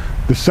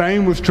 The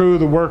same was true of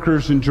the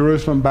workers in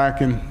Jerusalem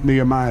back in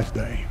Nehemiah's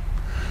day.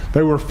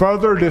 They were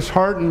further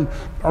disheartened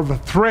of the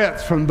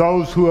threats from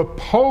those who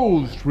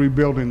opposed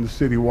rebuilding the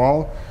city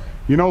wall.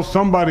 You know,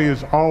 somebody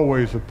is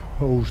always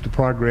opposed to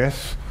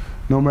progress.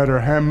 No matter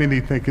how many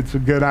think it's a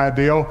good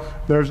idea,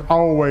 there's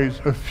always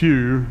a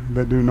few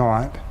that do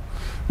not.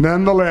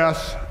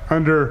 Nonetheless,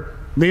 under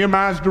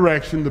Nehemiah's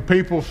direction, the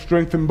people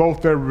strengthened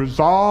both their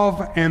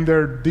resolve and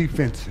their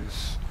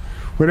defenses.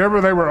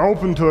 Whenever they were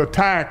open to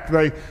attack,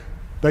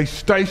 they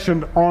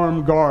stationed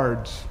armed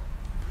guards.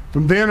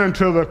 From then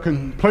until the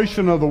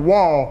completion of the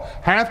wall,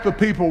 half the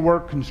people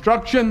worked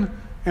construction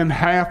and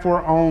half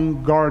were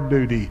on guard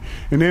duty.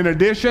 And in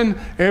addition,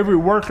 every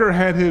worker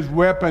had his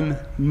weapon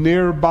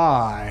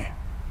nearby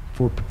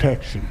for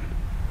protection.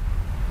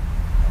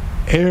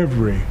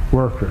 Every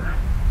worker.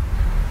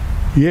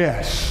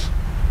 Yes,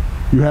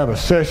 you have a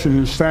session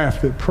and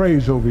staff that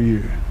prays over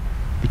you,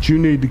 but you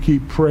need to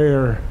keep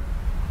prayer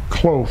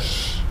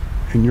close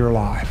in your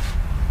life.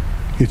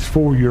 It's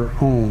for your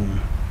own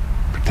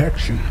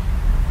protection.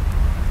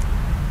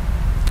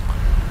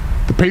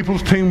 The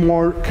people's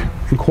teamwork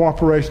and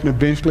cooperation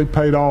eventually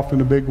paid off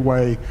in a big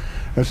way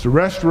as the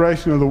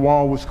restoration of the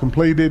wall was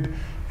completed,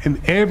 and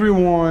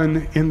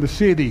everyone in the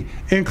city,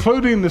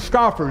 including the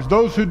scoffers,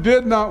 those who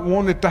did not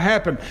want it to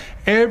happen,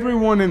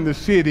 everyone in the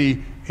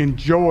city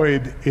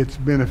enjoyed its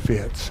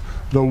benefits.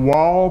 The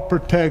wall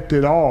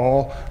protected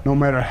all, no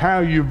matter how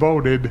you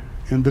voted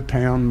in the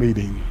town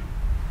meeting.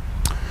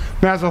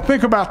 Now, as I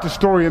think about the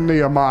story of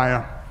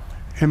Nehemiah,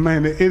 and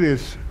man,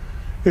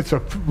 it's a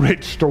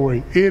rich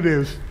story. It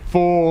is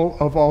full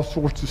of all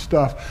sorts of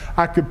stuff.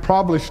 I could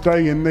probably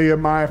stay in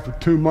Nehemiah for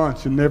 2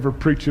 months and never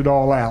preach it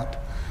all out.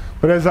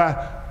 But as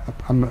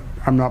I'm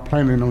not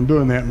planning on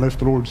doing that unless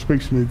the Lord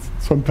speaks to me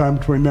sometime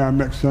between now and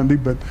next Sunday.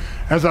 But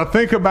as I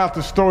think about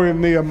the story of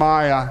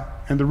Nehemiah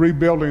and the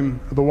rebuilding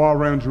of the wall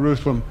around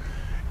Jerusalem,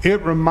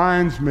 it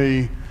reminds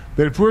me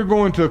that if we're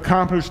going to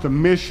accomplish the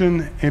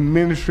mission and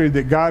ministry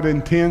that God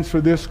intends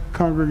for this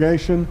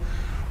congregation,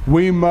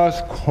 we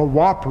must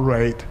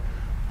cooperate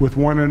with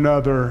one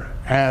another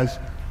as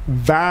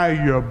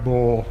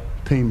valuable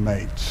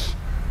teammates.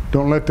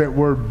 Don't let that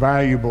word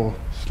valuable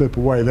slip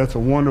away. That's a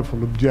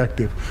wonderful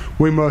objective.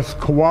 We must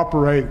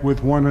cooperate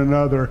with one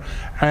another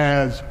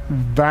as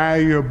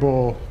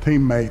valuable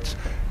teammates,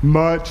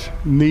 much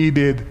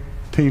needed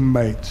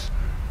teammates.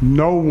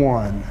 No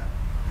one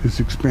is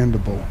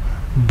expendable.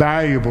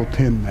 Valuable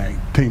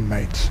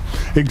teammates.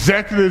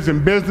 Executives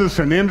in business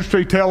and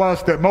industry tell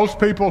us that most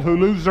people who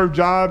lose their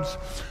jobs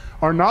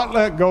are not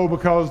let go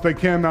because they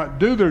cannot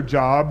do their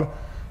job,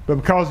 but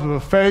because of a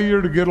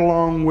failure to get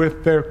along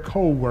with their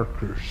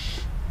co-workers.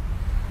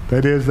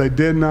 That is, they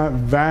did not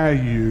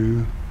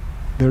value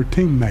their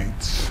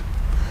teammates.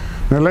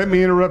 Now let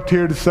me interrupt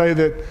here to say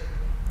that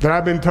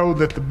I've been told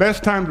that the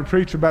best time to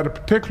preach about a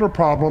particular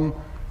problem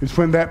is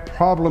when that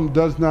problem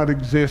does not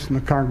exist in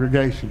the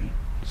congregation.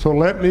 So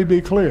let me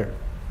be clear.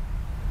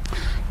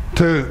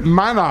 To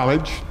my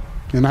knowledge,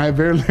 and I have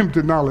very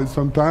limited knowledge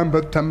sometimes,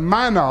 but to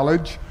my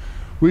knowledge,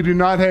 we do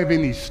not have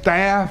any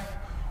staff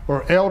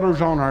or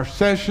elders on our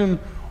session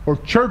or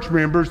church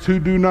members who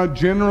do not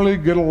generally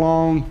get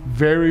along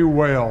very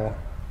well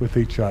with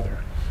each other.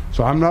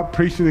 So I'm not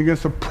preaching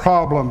against a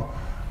problem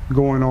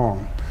going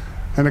on.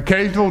 An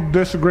occasional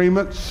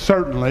disagreement,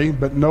 certainly,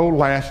 but no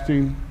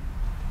lasting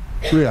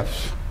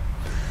rifts.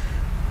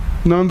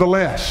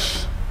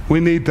 Nonetheless, we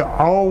need to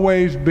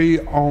always be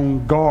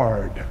on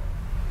guard.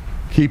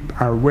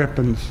 Keep our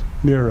weapons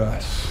near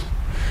us.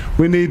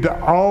 We need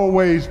to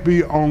always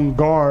be on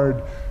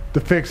guard to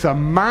fix a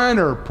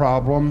minor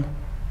problem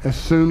as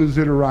soon as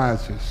it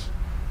arises,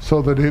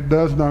 so that it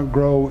does not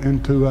grow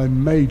into a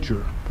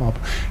major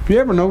problem. Have you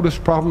ever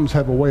noticed problems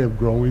have a way of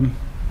growing?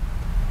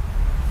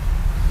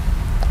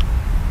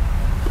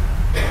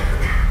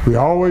 We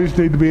always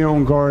need to be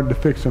on guard to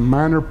fix a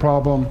minor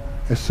problem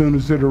as soon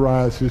as it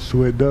arises,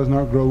 so it does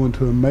not grow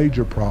into a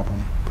major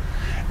problem.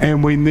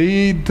 And we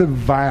need to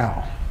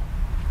vow.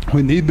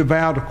 We need to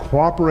vow to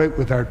cooperate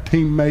with our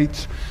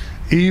teammates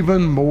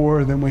even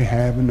more than we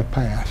have in the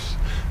past.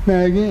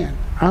 Now again,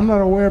 I'm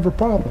not aware of a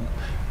problem.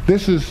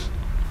 This is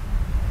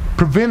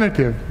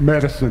preventative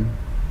medicine,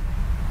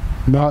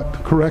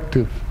 not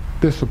corrective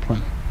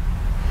discipline.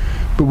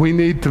 But we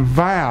need to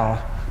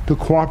vow to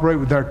cooperate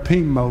with our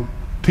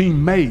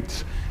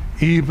teammates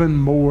even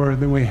more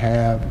than we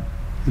have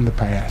in the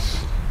past.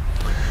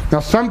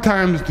 Now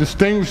sometimes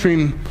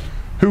distinguishing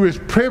who is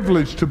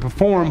privileged to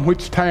perform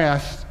which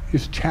task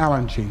is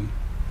challenging.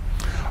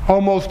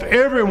 Almost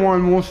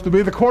everyone wants to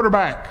be the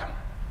quarterback,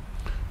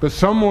 but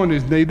someone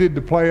is needed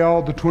to play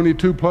all the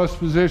 22 plus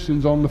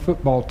positions on the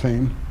football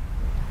team.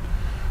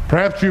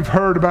 Perhaps you've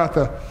heard about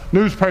the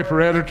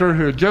newspaper editor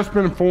who had just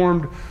been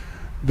informed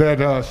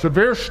that a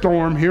severe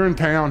storm here in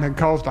town had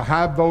caused a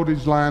high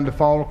voltage line to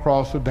fall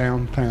across a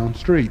downtown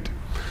street.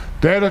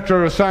 The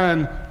editor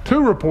assigned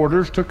 2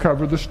 reporters to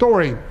cover the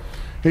story.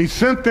 He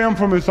sent them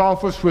from his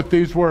office with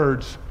these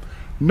words: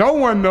 "No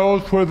one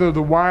knows whether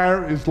the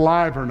wire is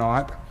live or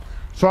not,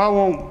 so I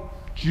want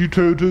you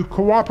two to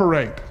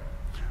cooperate.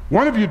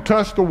 One of you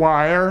touch the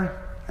wire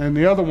and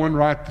the other one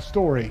write the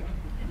story."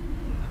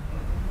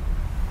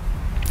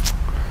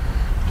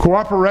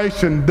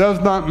 Cooperation does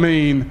not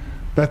mean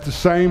that the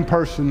same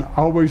person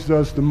always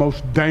does the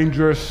most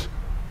dangerous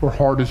or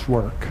hardest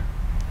work.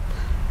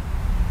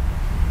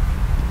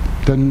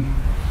 Then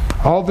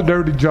all the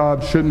dirty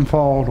jobs shouldn't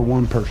fall to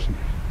one person.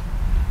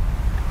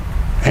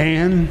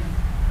 And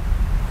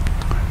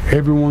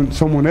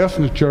someone else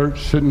in the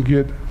church shouldn't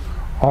get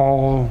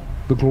all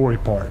the glory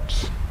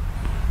parts.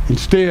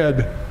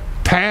 Instead,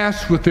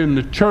 tasks within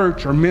the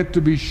church are meant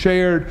to be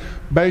shared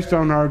based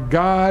on our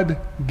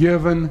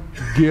God-given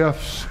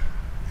gifts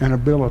and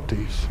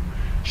abilities.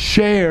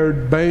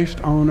 Shared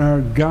based on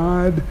our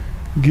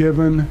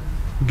God-given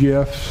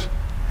gifts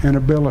and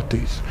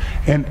abilities.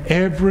 And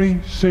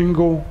every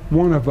single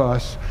one of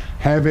us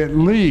have at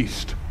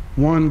least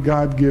one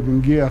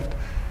God-given gift,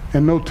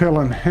 and no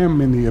telling how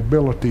many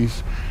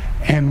abilities,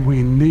 and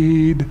we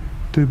need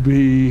to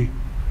be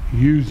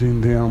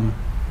using them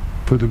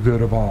for the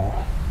good of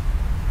all.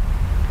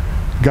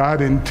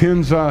 God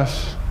intends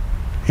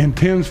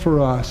for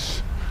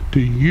us to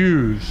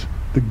use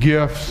the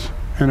gifts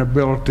and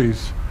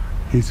abilities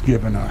He's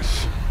given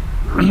us.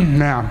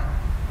 Now,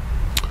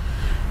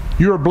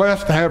 you are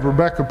blessed to have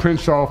Rebecca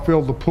Prinshaw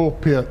fill the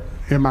pulpit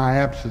in my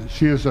absence.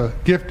 She is a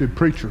gifted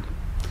preacher.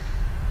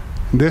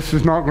 This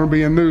is not going to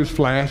be a news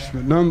flash,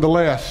 but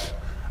nonetheless,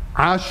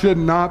 I should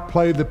not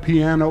play the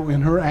piano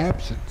in her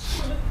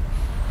absence,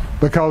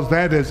 because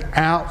that is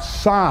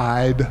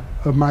outside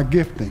of my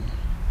gifting.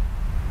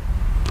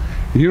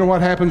 You know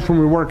what happens when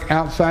we work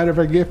outside of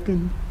our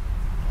gifting?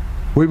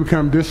 We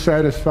become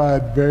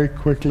dissatisfied very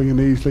quickly and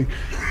easily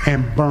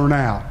and burn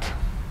out.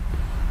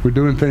 We're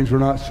doing things we're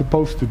not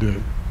supposed to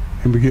do,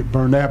 and we get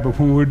burned out. But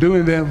when we're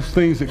doing those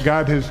things that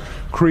God has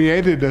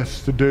created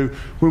us to do,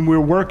 when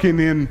we're working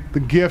in the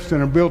gifts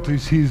and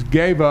abilities He's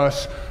gave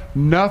us,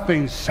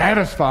 nothing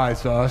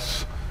satisfies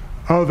us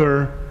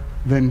other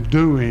than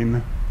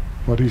doing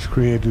what He's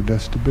created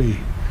us to be.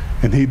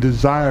 And He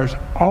desires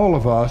all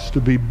of us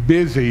to be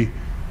busy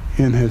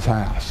in His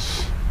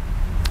house.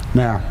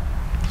 Now,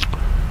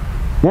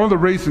 one of the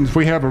reasons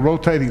we have a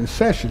rotating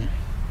session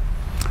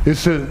is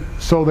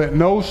so that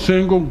no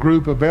single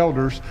group of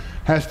elders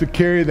has to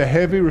carry the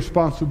heavy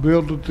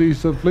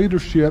responsibilities of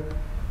leadership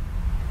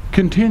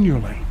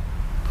continually.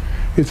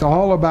 It's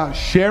all about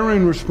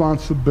sharing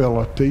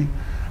responsibility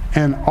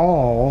and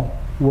all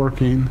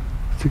working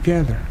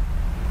together.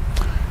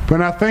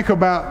 When I think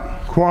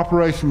about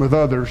cooperation with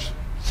others,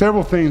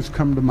 several things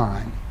come to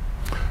mind.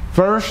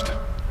 First,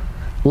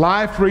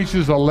 life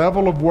reaches a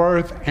level of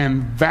worth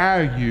and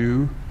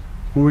value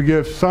when we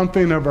give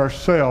something of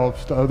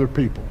ourselves to other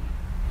people.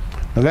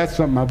 Now that's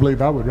something I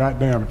believe I would write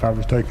down if I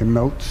was taking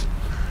notes.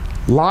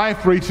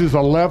 Life reaches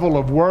a level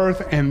of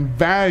worth and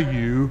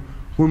value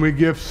when we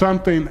give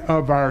something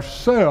of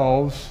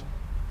ourselves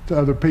to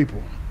other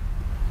people.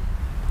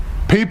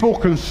 People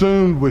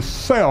consumed with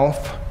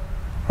self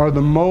are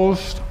the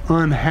most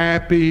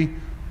unhappy,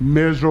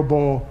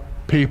 miserable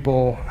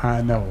people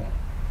I know.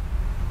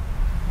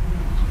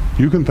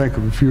 You can think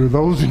of a few of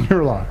those in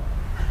your life.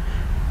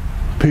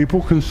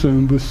 People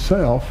consumed with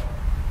self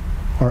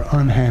are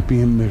unhappy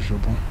and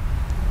miserable.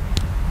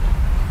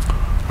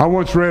 I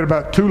once read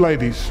about two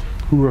ladies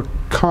who were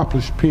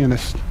accomplished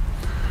pianists.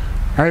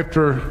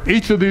 After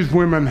each of these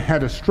women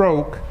had a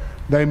stroke,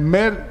 they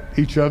met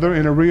each other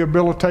in a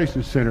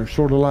rehabilitation center,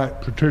 sort of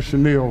like Patricia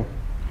Neal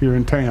here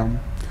in town.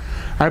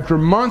 After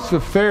months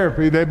of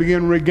therapy, they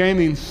began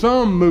regaining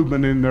some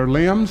movement in their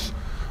limbs,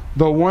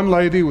 though one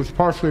lady was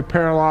partially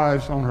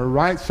paralyzed on her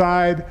right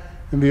side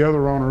and the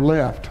other on her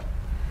left.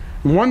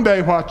 And one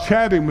day, while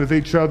chatting with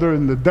each other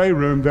in the day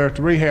room there at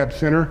the rehab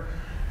center,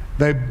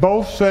 they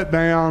both sat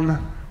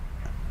down.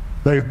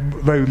 They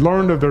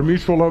learned of their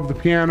mutual love of the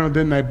piano.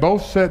 Then they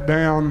both sat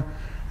down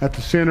at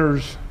the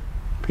center's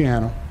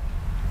piano.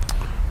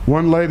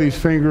 One lady's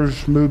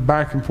fingers moved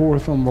back and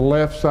forth on the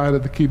left side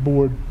of the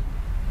keyboard,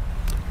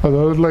 while the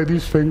other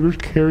lady's fingers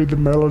carried the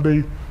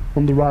melody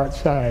on the right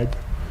side.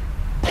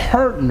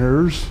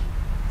 Partners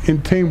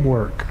in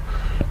teamwork,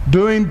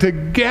 doing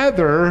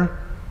together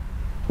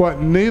what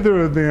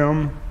neither of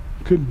them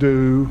could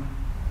do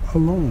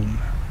alone.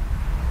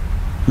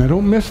 Now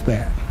don't miss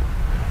that.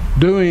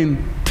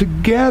 Doing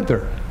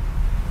together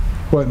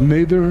what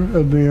neither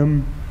of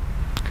them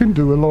can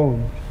do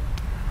alone.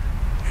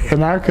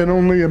 And I can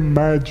only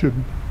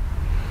imagine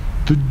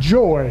the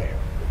joy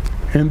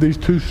in these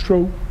two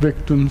stroke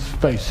victims'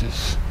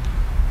 faces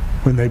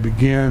when they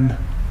began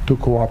to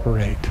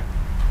cooperate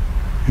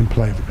and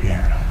play the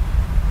piano.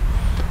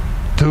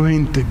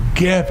 Doing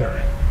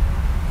together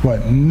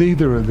what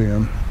neither of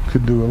them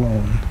could do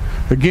alone.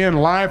 Again,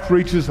 life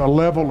reaches a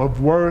level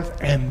of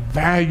worth and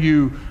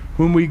value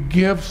when we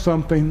give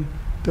something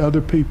to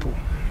other people.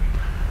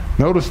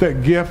 Notice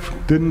that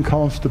gift didn't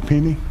cost a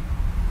penny.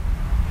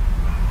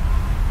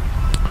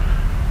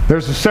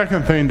 There's a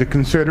second thing to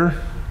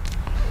consider.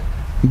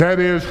 That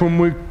is, when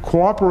we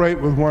cooperate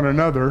with one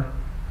another,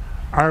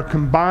 our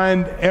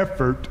combined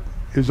effort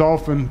is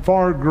often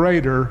far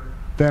greater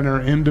than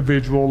our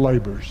individual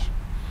labors.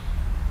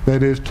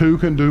 That is, two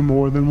can do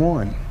more than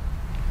one.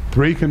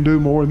 Three can do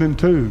more than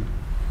two.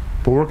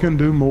 Four can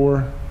do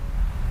more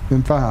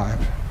than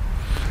 5.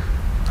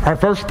 Our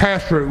first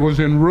pastorate was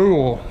in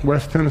rural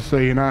West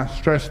Tennessee, and I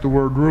stress the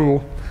word rural.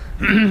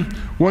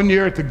 One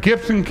year at the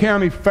Gibson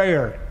County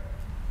Fair,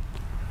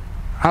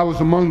 I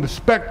was among the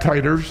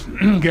spectators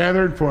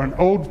gathered for an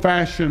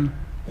old-fashioned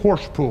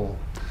horse pull.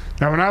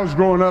 Now, when I was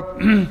growing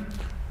up,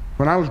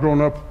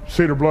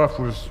 Cedar Bluff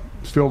was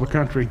still the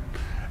country,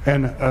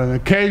 and an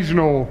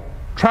occasional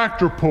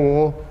tractor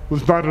pull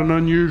was not an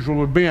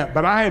unusual event,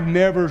 but I had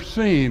never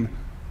seen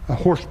a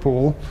horse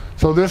pull,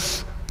 so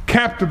this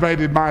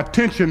captivated my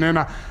attention, and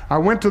I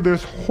went to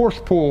this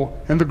horse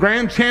pull, and the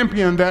grand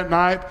champion that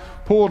night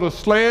pulled a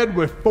sled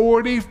with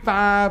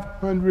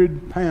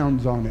 4,500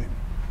 pounds on it.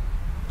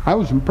 I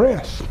was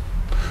impressed.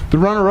 The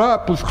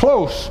runner-up was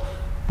close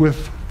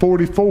with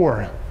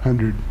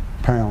 4,400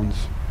 pounds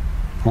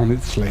on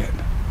its sled.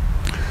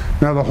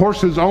 Now, the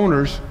horse's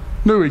owners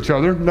knew each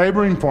other,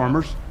 neighboring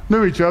farmers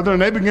knew each other,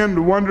 and they began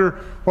to wonder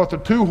what the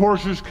two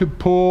horses could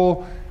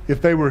pull if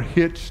they were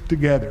hitched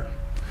together.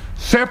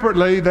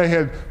 Separately, they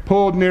had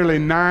pulled nearly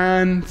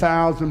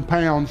 9,000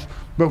 pounds,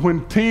 but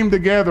when teamed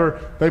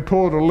together, they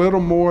pulled a little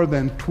more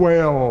than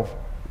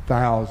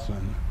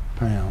 12,000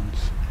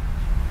 pounds.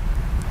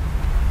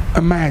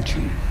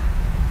 Imagine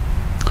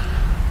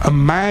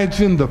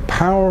the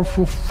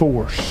powerful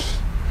force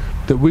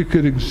that we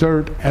could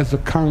exert as a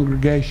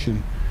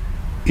congregation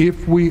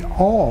if we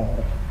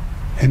all,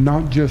 and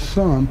not just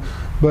some,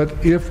 but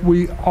if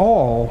we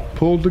all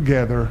pulled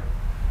together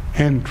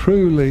and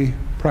truly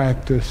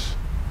practice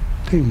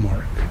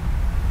teamwork.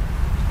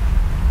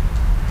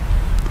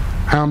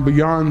 I'm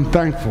beyond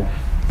thankful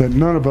that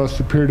none of us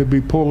appear to be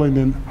pulling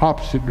in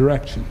opposite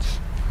directions,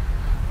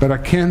 but I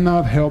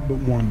cannot help but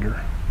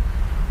wonder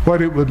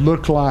what it would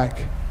look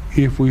like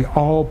if we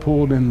all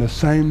pulled in the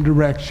same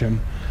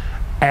direction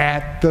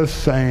at the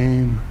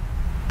same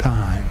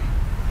time.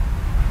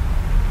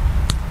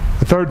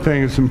 The third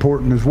thing is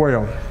important as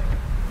well,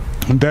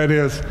 and that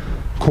is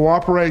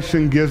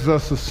cooperation gives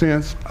us a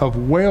sense of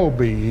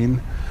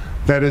well-being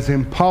that is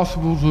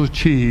impossible to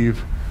achieve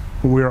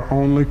when we are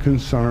only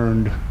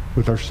concerned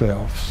with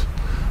ourselves.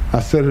 I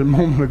said it a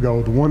moment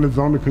ago, the one that's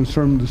only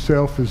concerned with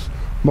himself is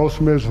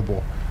most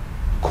miserable.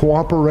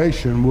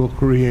 Cooperation will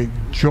create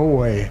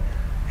joy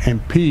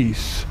and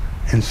peace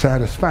and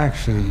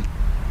satisfaction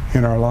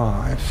in our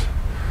lives.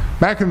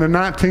 Back in the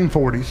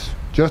 1940s,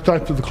 just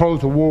after the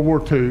close of World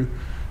War II,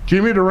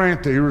 Jimmy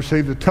Durante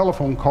received a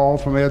telephone call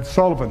from Ed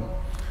Sullivan.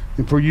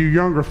 And for you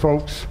younger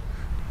folks,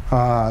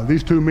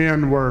 these two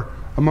men were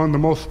among the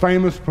most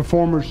famous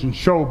performers in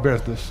show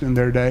business in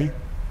their day.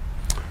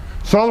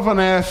 Sullivan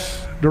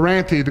asked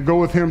Durante to go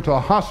with him to a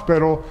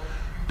hospital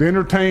to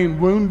entertain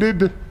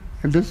wounded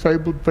and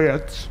disabled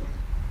vets.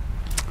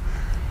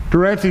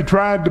 Durante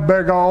tried to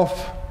beg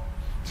off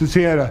since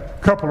he had a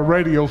couple of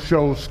radio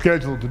shows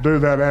scheduled to do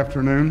that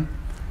afternoon.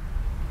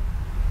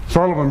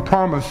 Sullivan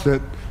promised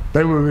that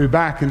they would be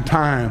back in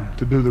time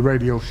to do the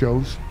radio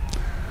shows.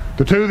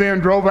 The two then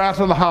drove out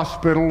to the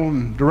hospital,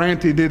 and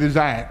Durante did his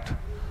act.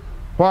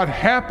 What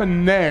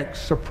happened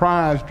next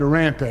surprised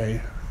Durante,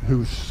 who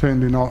was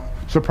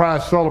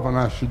surprised Sullivan,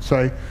 I should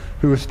say,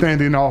 who was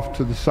standing off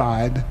to the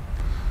side.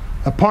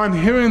 Upon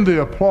hearing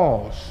the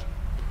applause,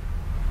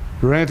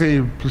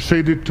 Durante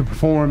proceeded to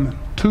perform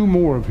 2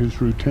 more of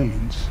his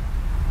routines.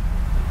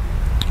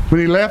 When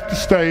he left the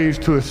stage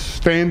to a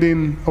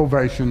standing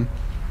ovation,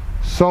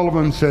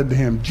 Sullivan said to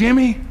him,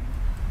 "Jimmy,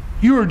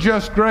 you are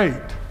just great.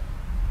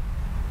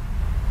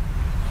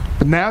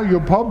 But now you'll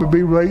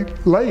probably be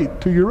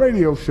late to your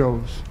radio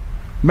shows.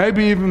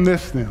 Maybe even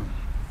miss them."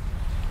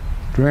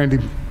 Durante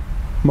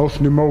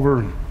motioned him over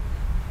and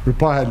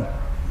replied,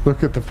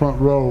 "Look at the front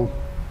row,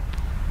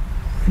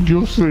 and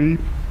you'll see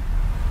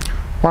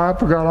why I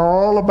forgot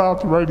all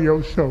about the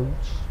radio shows."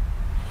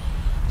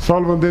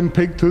 Sullivan then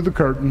peeked through the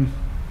curtain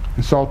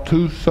and saw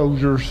 2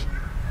 soldiers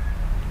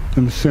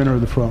in the center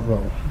of the front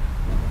row.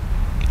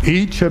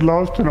 Each had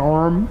lost an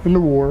arm in the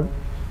war,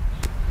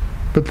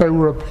 but they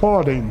were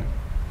applauding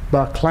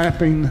by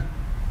clapping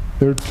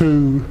their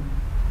 2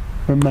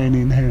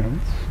 remaining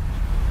hands.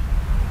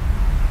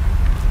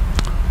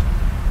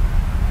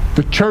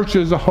 The church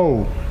as a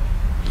whole,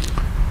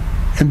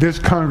 and this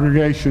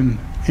congregation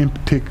in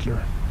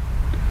particular,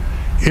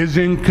 is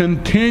in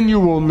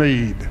continual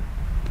need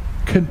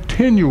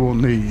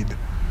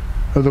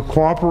of the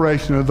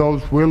cooperation of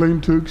those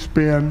willing to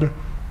expend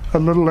a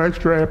little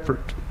extra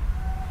effort,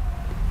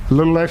 a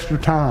little extra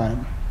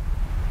time,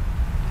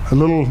 a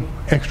little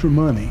extra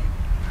money,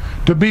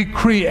 to be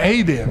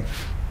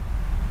creative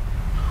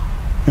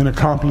in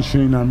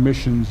accomplishing our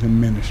missions and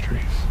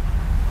ministries.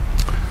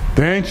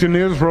 The ancient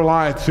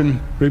Israelites, in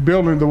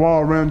rebuilding the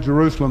wall around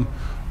Jerusalem,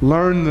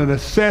 learned the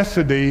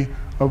necessity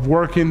of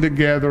working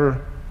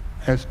together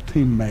as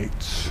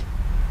teammates.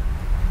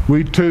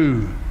 We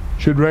too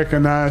should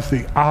recognize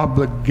the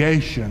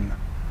obligation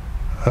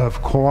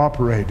of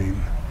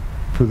cooperating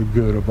for the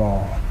good of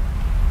all.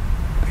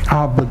 The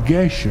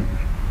obligation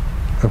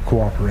of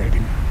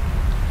cooperating.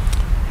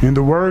 In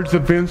the words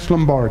of Vince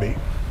Lombardi,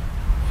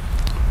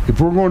 if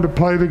we're going to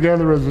play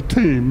together as a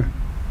team,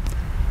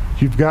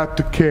 you've got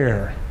to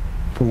care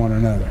for one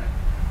another.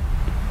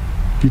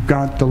 You've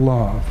got to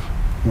love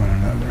one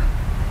another.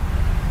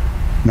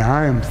 Now,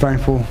 I am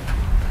thankful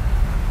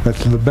that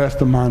to the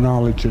best of my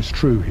knowledge is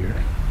true here.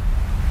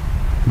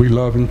 We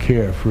love and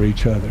care for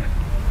each other.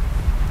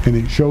 And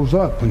it shows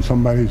up when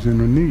somebody's in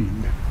a need.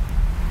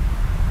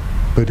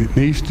 But it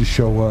needs to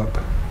show up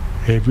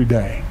every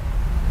day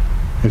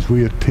as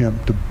we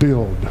attempt to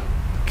build the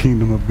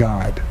kingdom of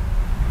God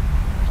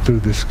through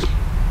this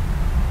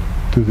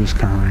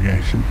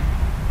congregation.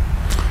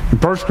 In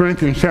 1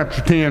 Corinthians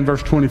chapter 10,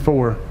 verse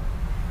 24,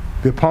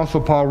 the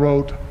Apostle Paul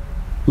wrote,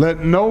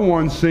 "Let no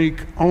one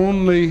seek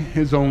only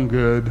his own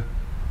good,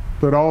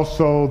 but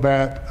also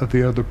that of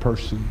the other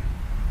person."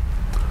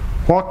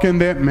 What can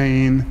that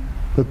mean?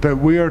 But that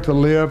we are to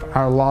live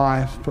our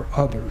lives for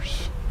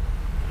others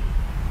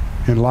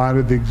in light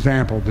of the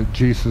example that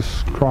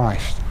Jesus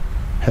Christ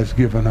has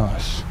given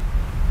us.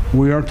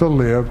 We are to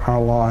live our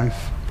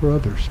life for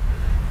others.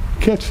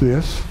 Catch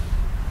this.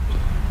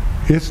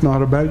 It's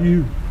not about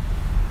you.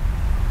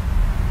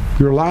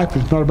 Your life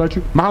is not about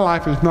you. My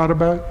life is not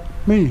about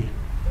me.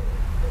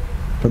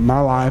 But my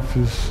life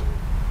is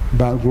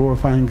about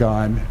glorifying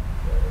God,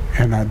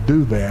 and I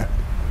do that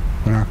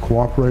when I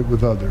cooperate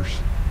with others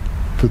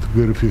for the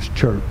good of His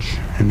church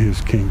and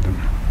His kingdom.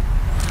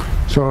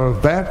 So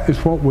if that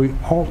is what we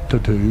ought to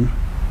do,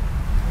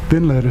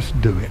 then let us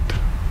do it.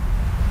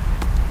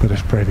 Let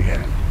us pray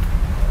together.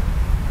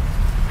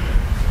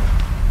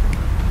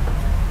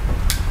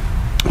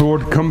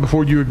 Lord, come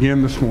before you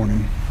again this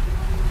morning.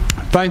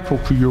 Thankful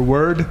for your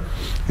word,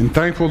 and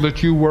thankful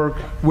that you work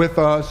with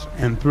us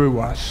and through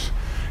us.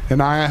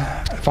 And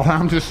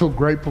I'm just so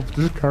grateful for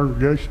this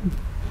congregation.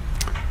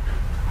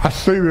 I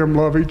see them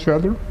love each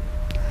other.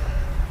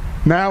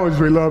 Now as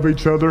we love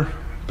each other,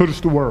 put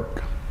us to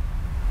work.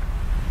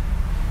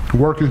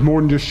 Work is more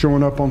than just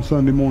showing up on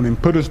Sunday morning.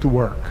 Put us to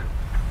work.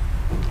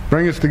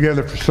 Bring us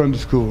together for Sunday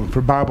school and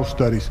for Bible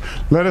studies.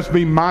 Let us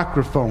be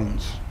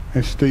microphones,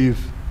 as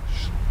Steve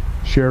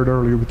shared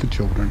earlier with the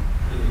children.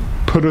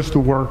 Put us to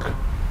work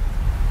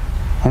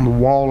on the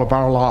wall of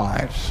our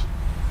lives,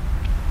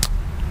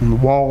 on the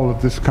wall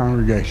of this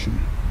congregation,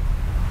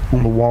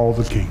 on the wall of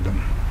the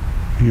kingdom.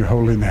 In your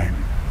holy name.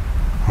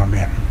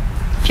 Amen.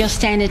 If you'll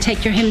stand and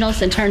take your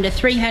hymnals and turn to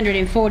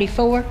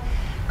 344,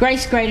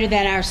 Grace Greater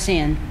Than Our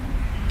Sin.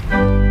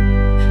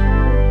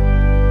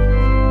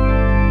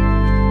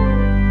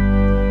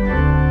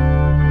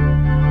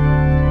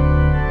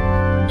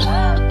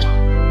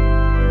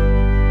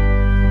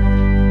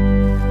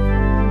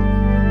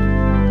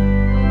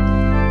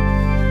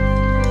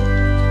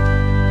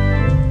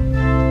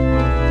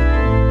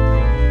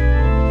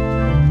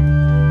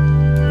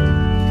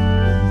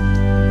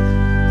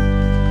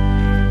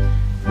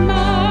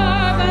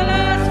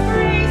 Marvelous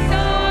grace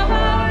of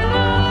our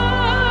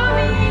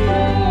loving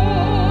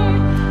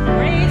Lord,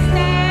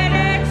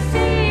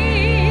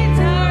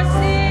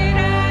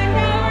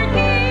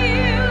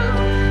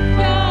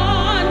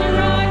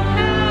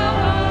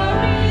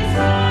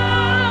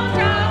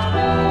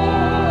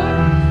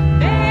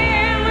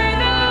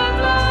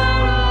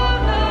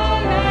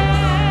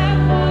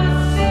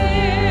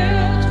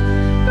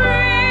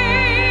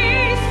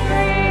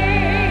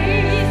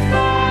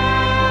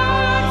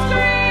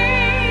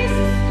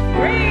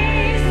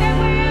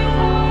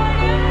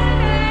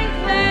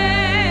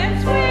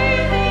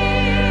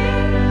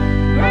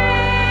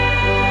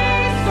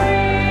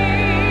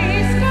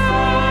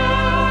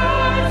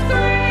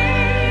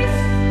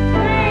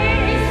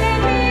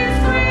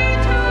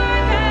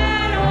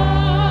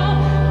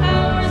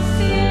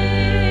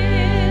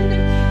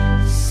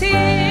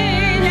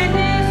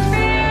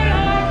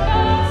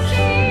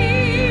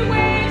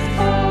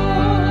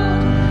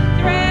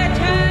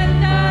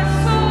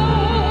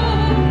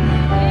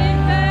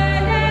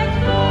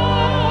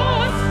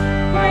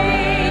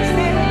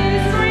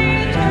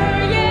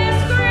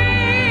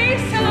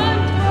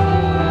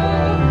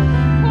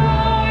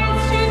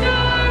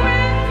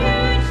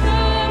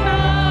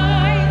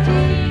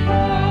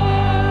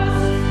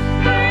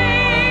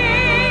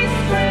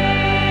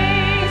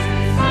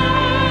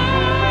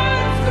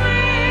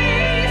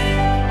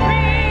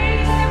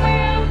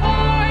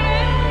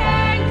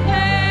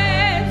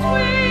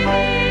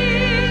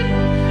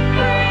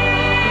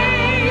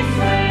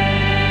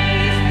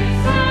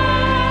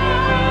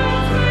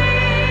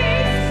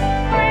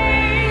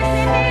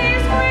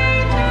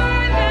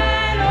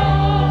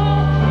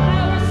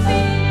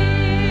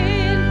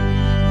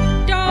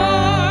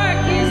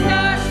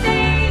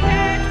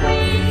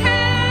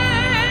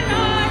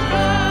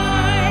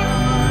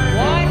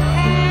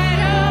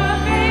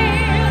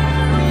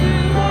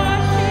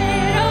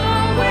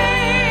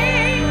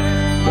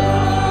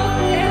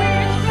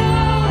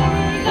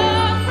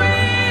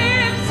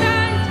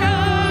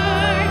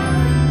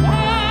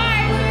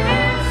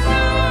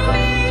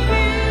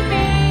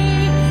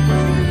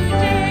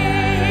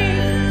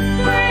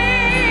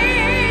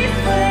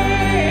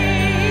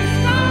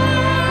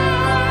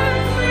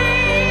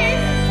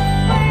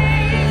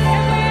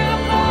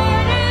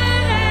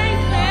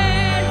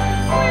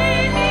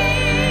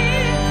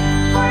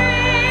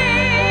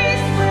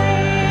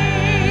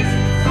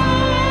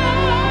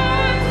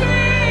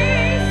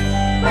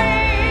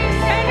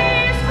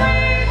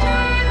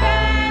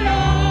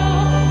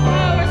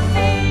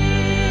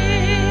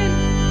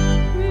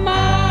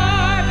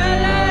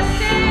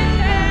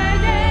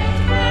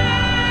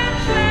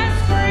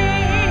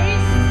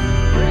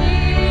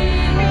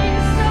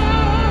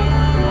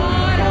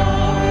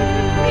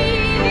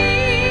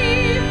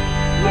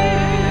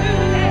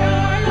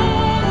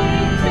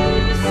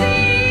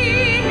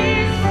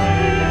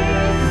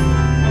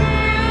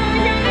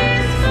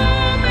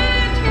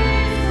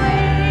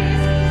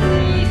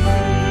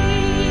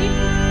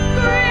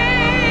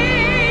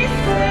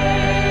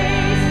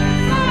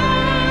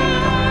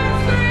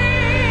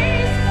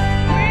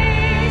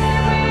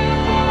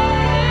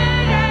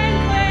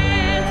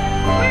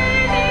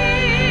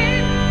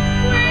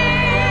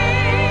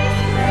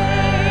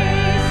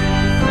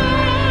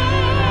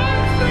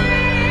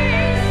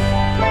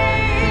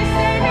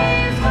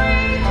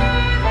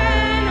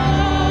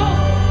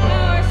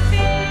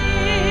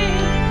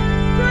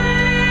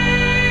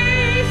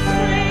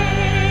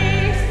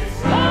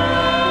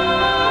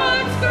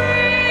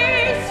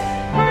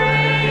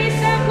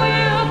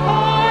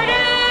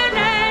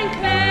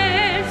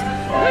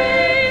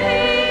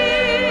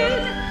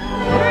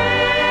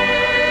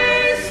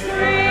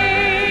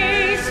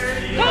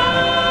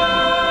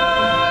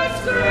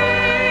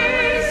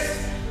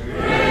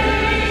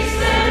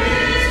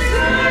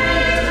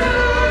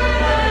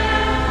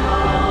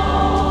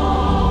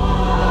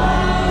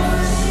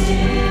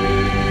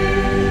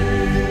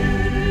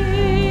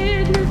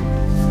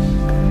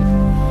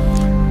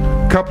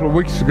 of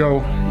weeks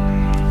ago,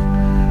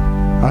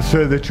 I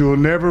said that you will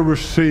never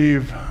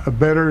receive a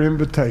better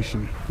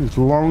invitation as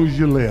long as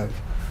you live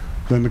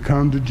than to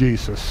come to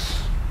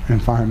Jesus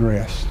and find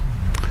rest.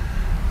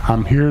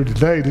 I'm here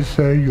today to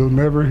say you'll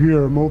never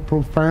hear a more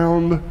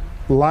profound,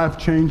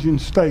 life-changing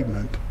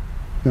statement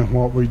than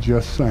what we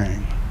just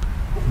sang.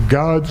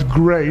 God's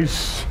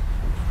grace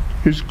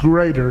is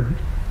greater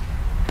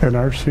than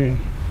our sin.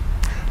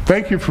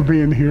 Thank you for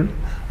being here.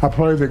 I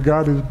pray that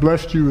God has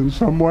blessed you in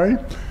some way.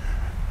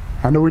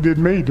 I know He did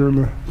me during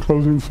the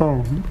closing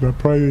song, but I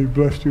pray He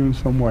blessed you in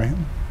some way.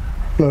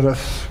 Let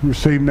us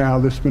receive now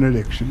this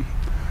benediction.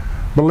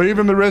 Believe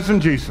in the risen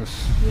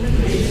Jesus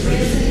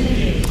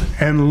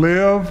and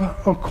live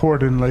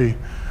accordingly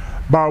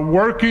by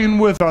working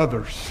with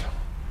others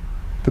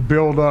to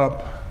build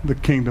up the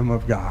kingdom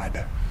of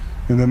God.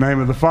 In the name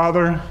of the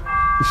Father,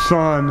 the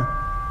Son,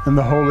 and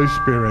the Holy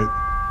Spirit.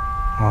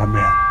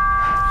 Amen.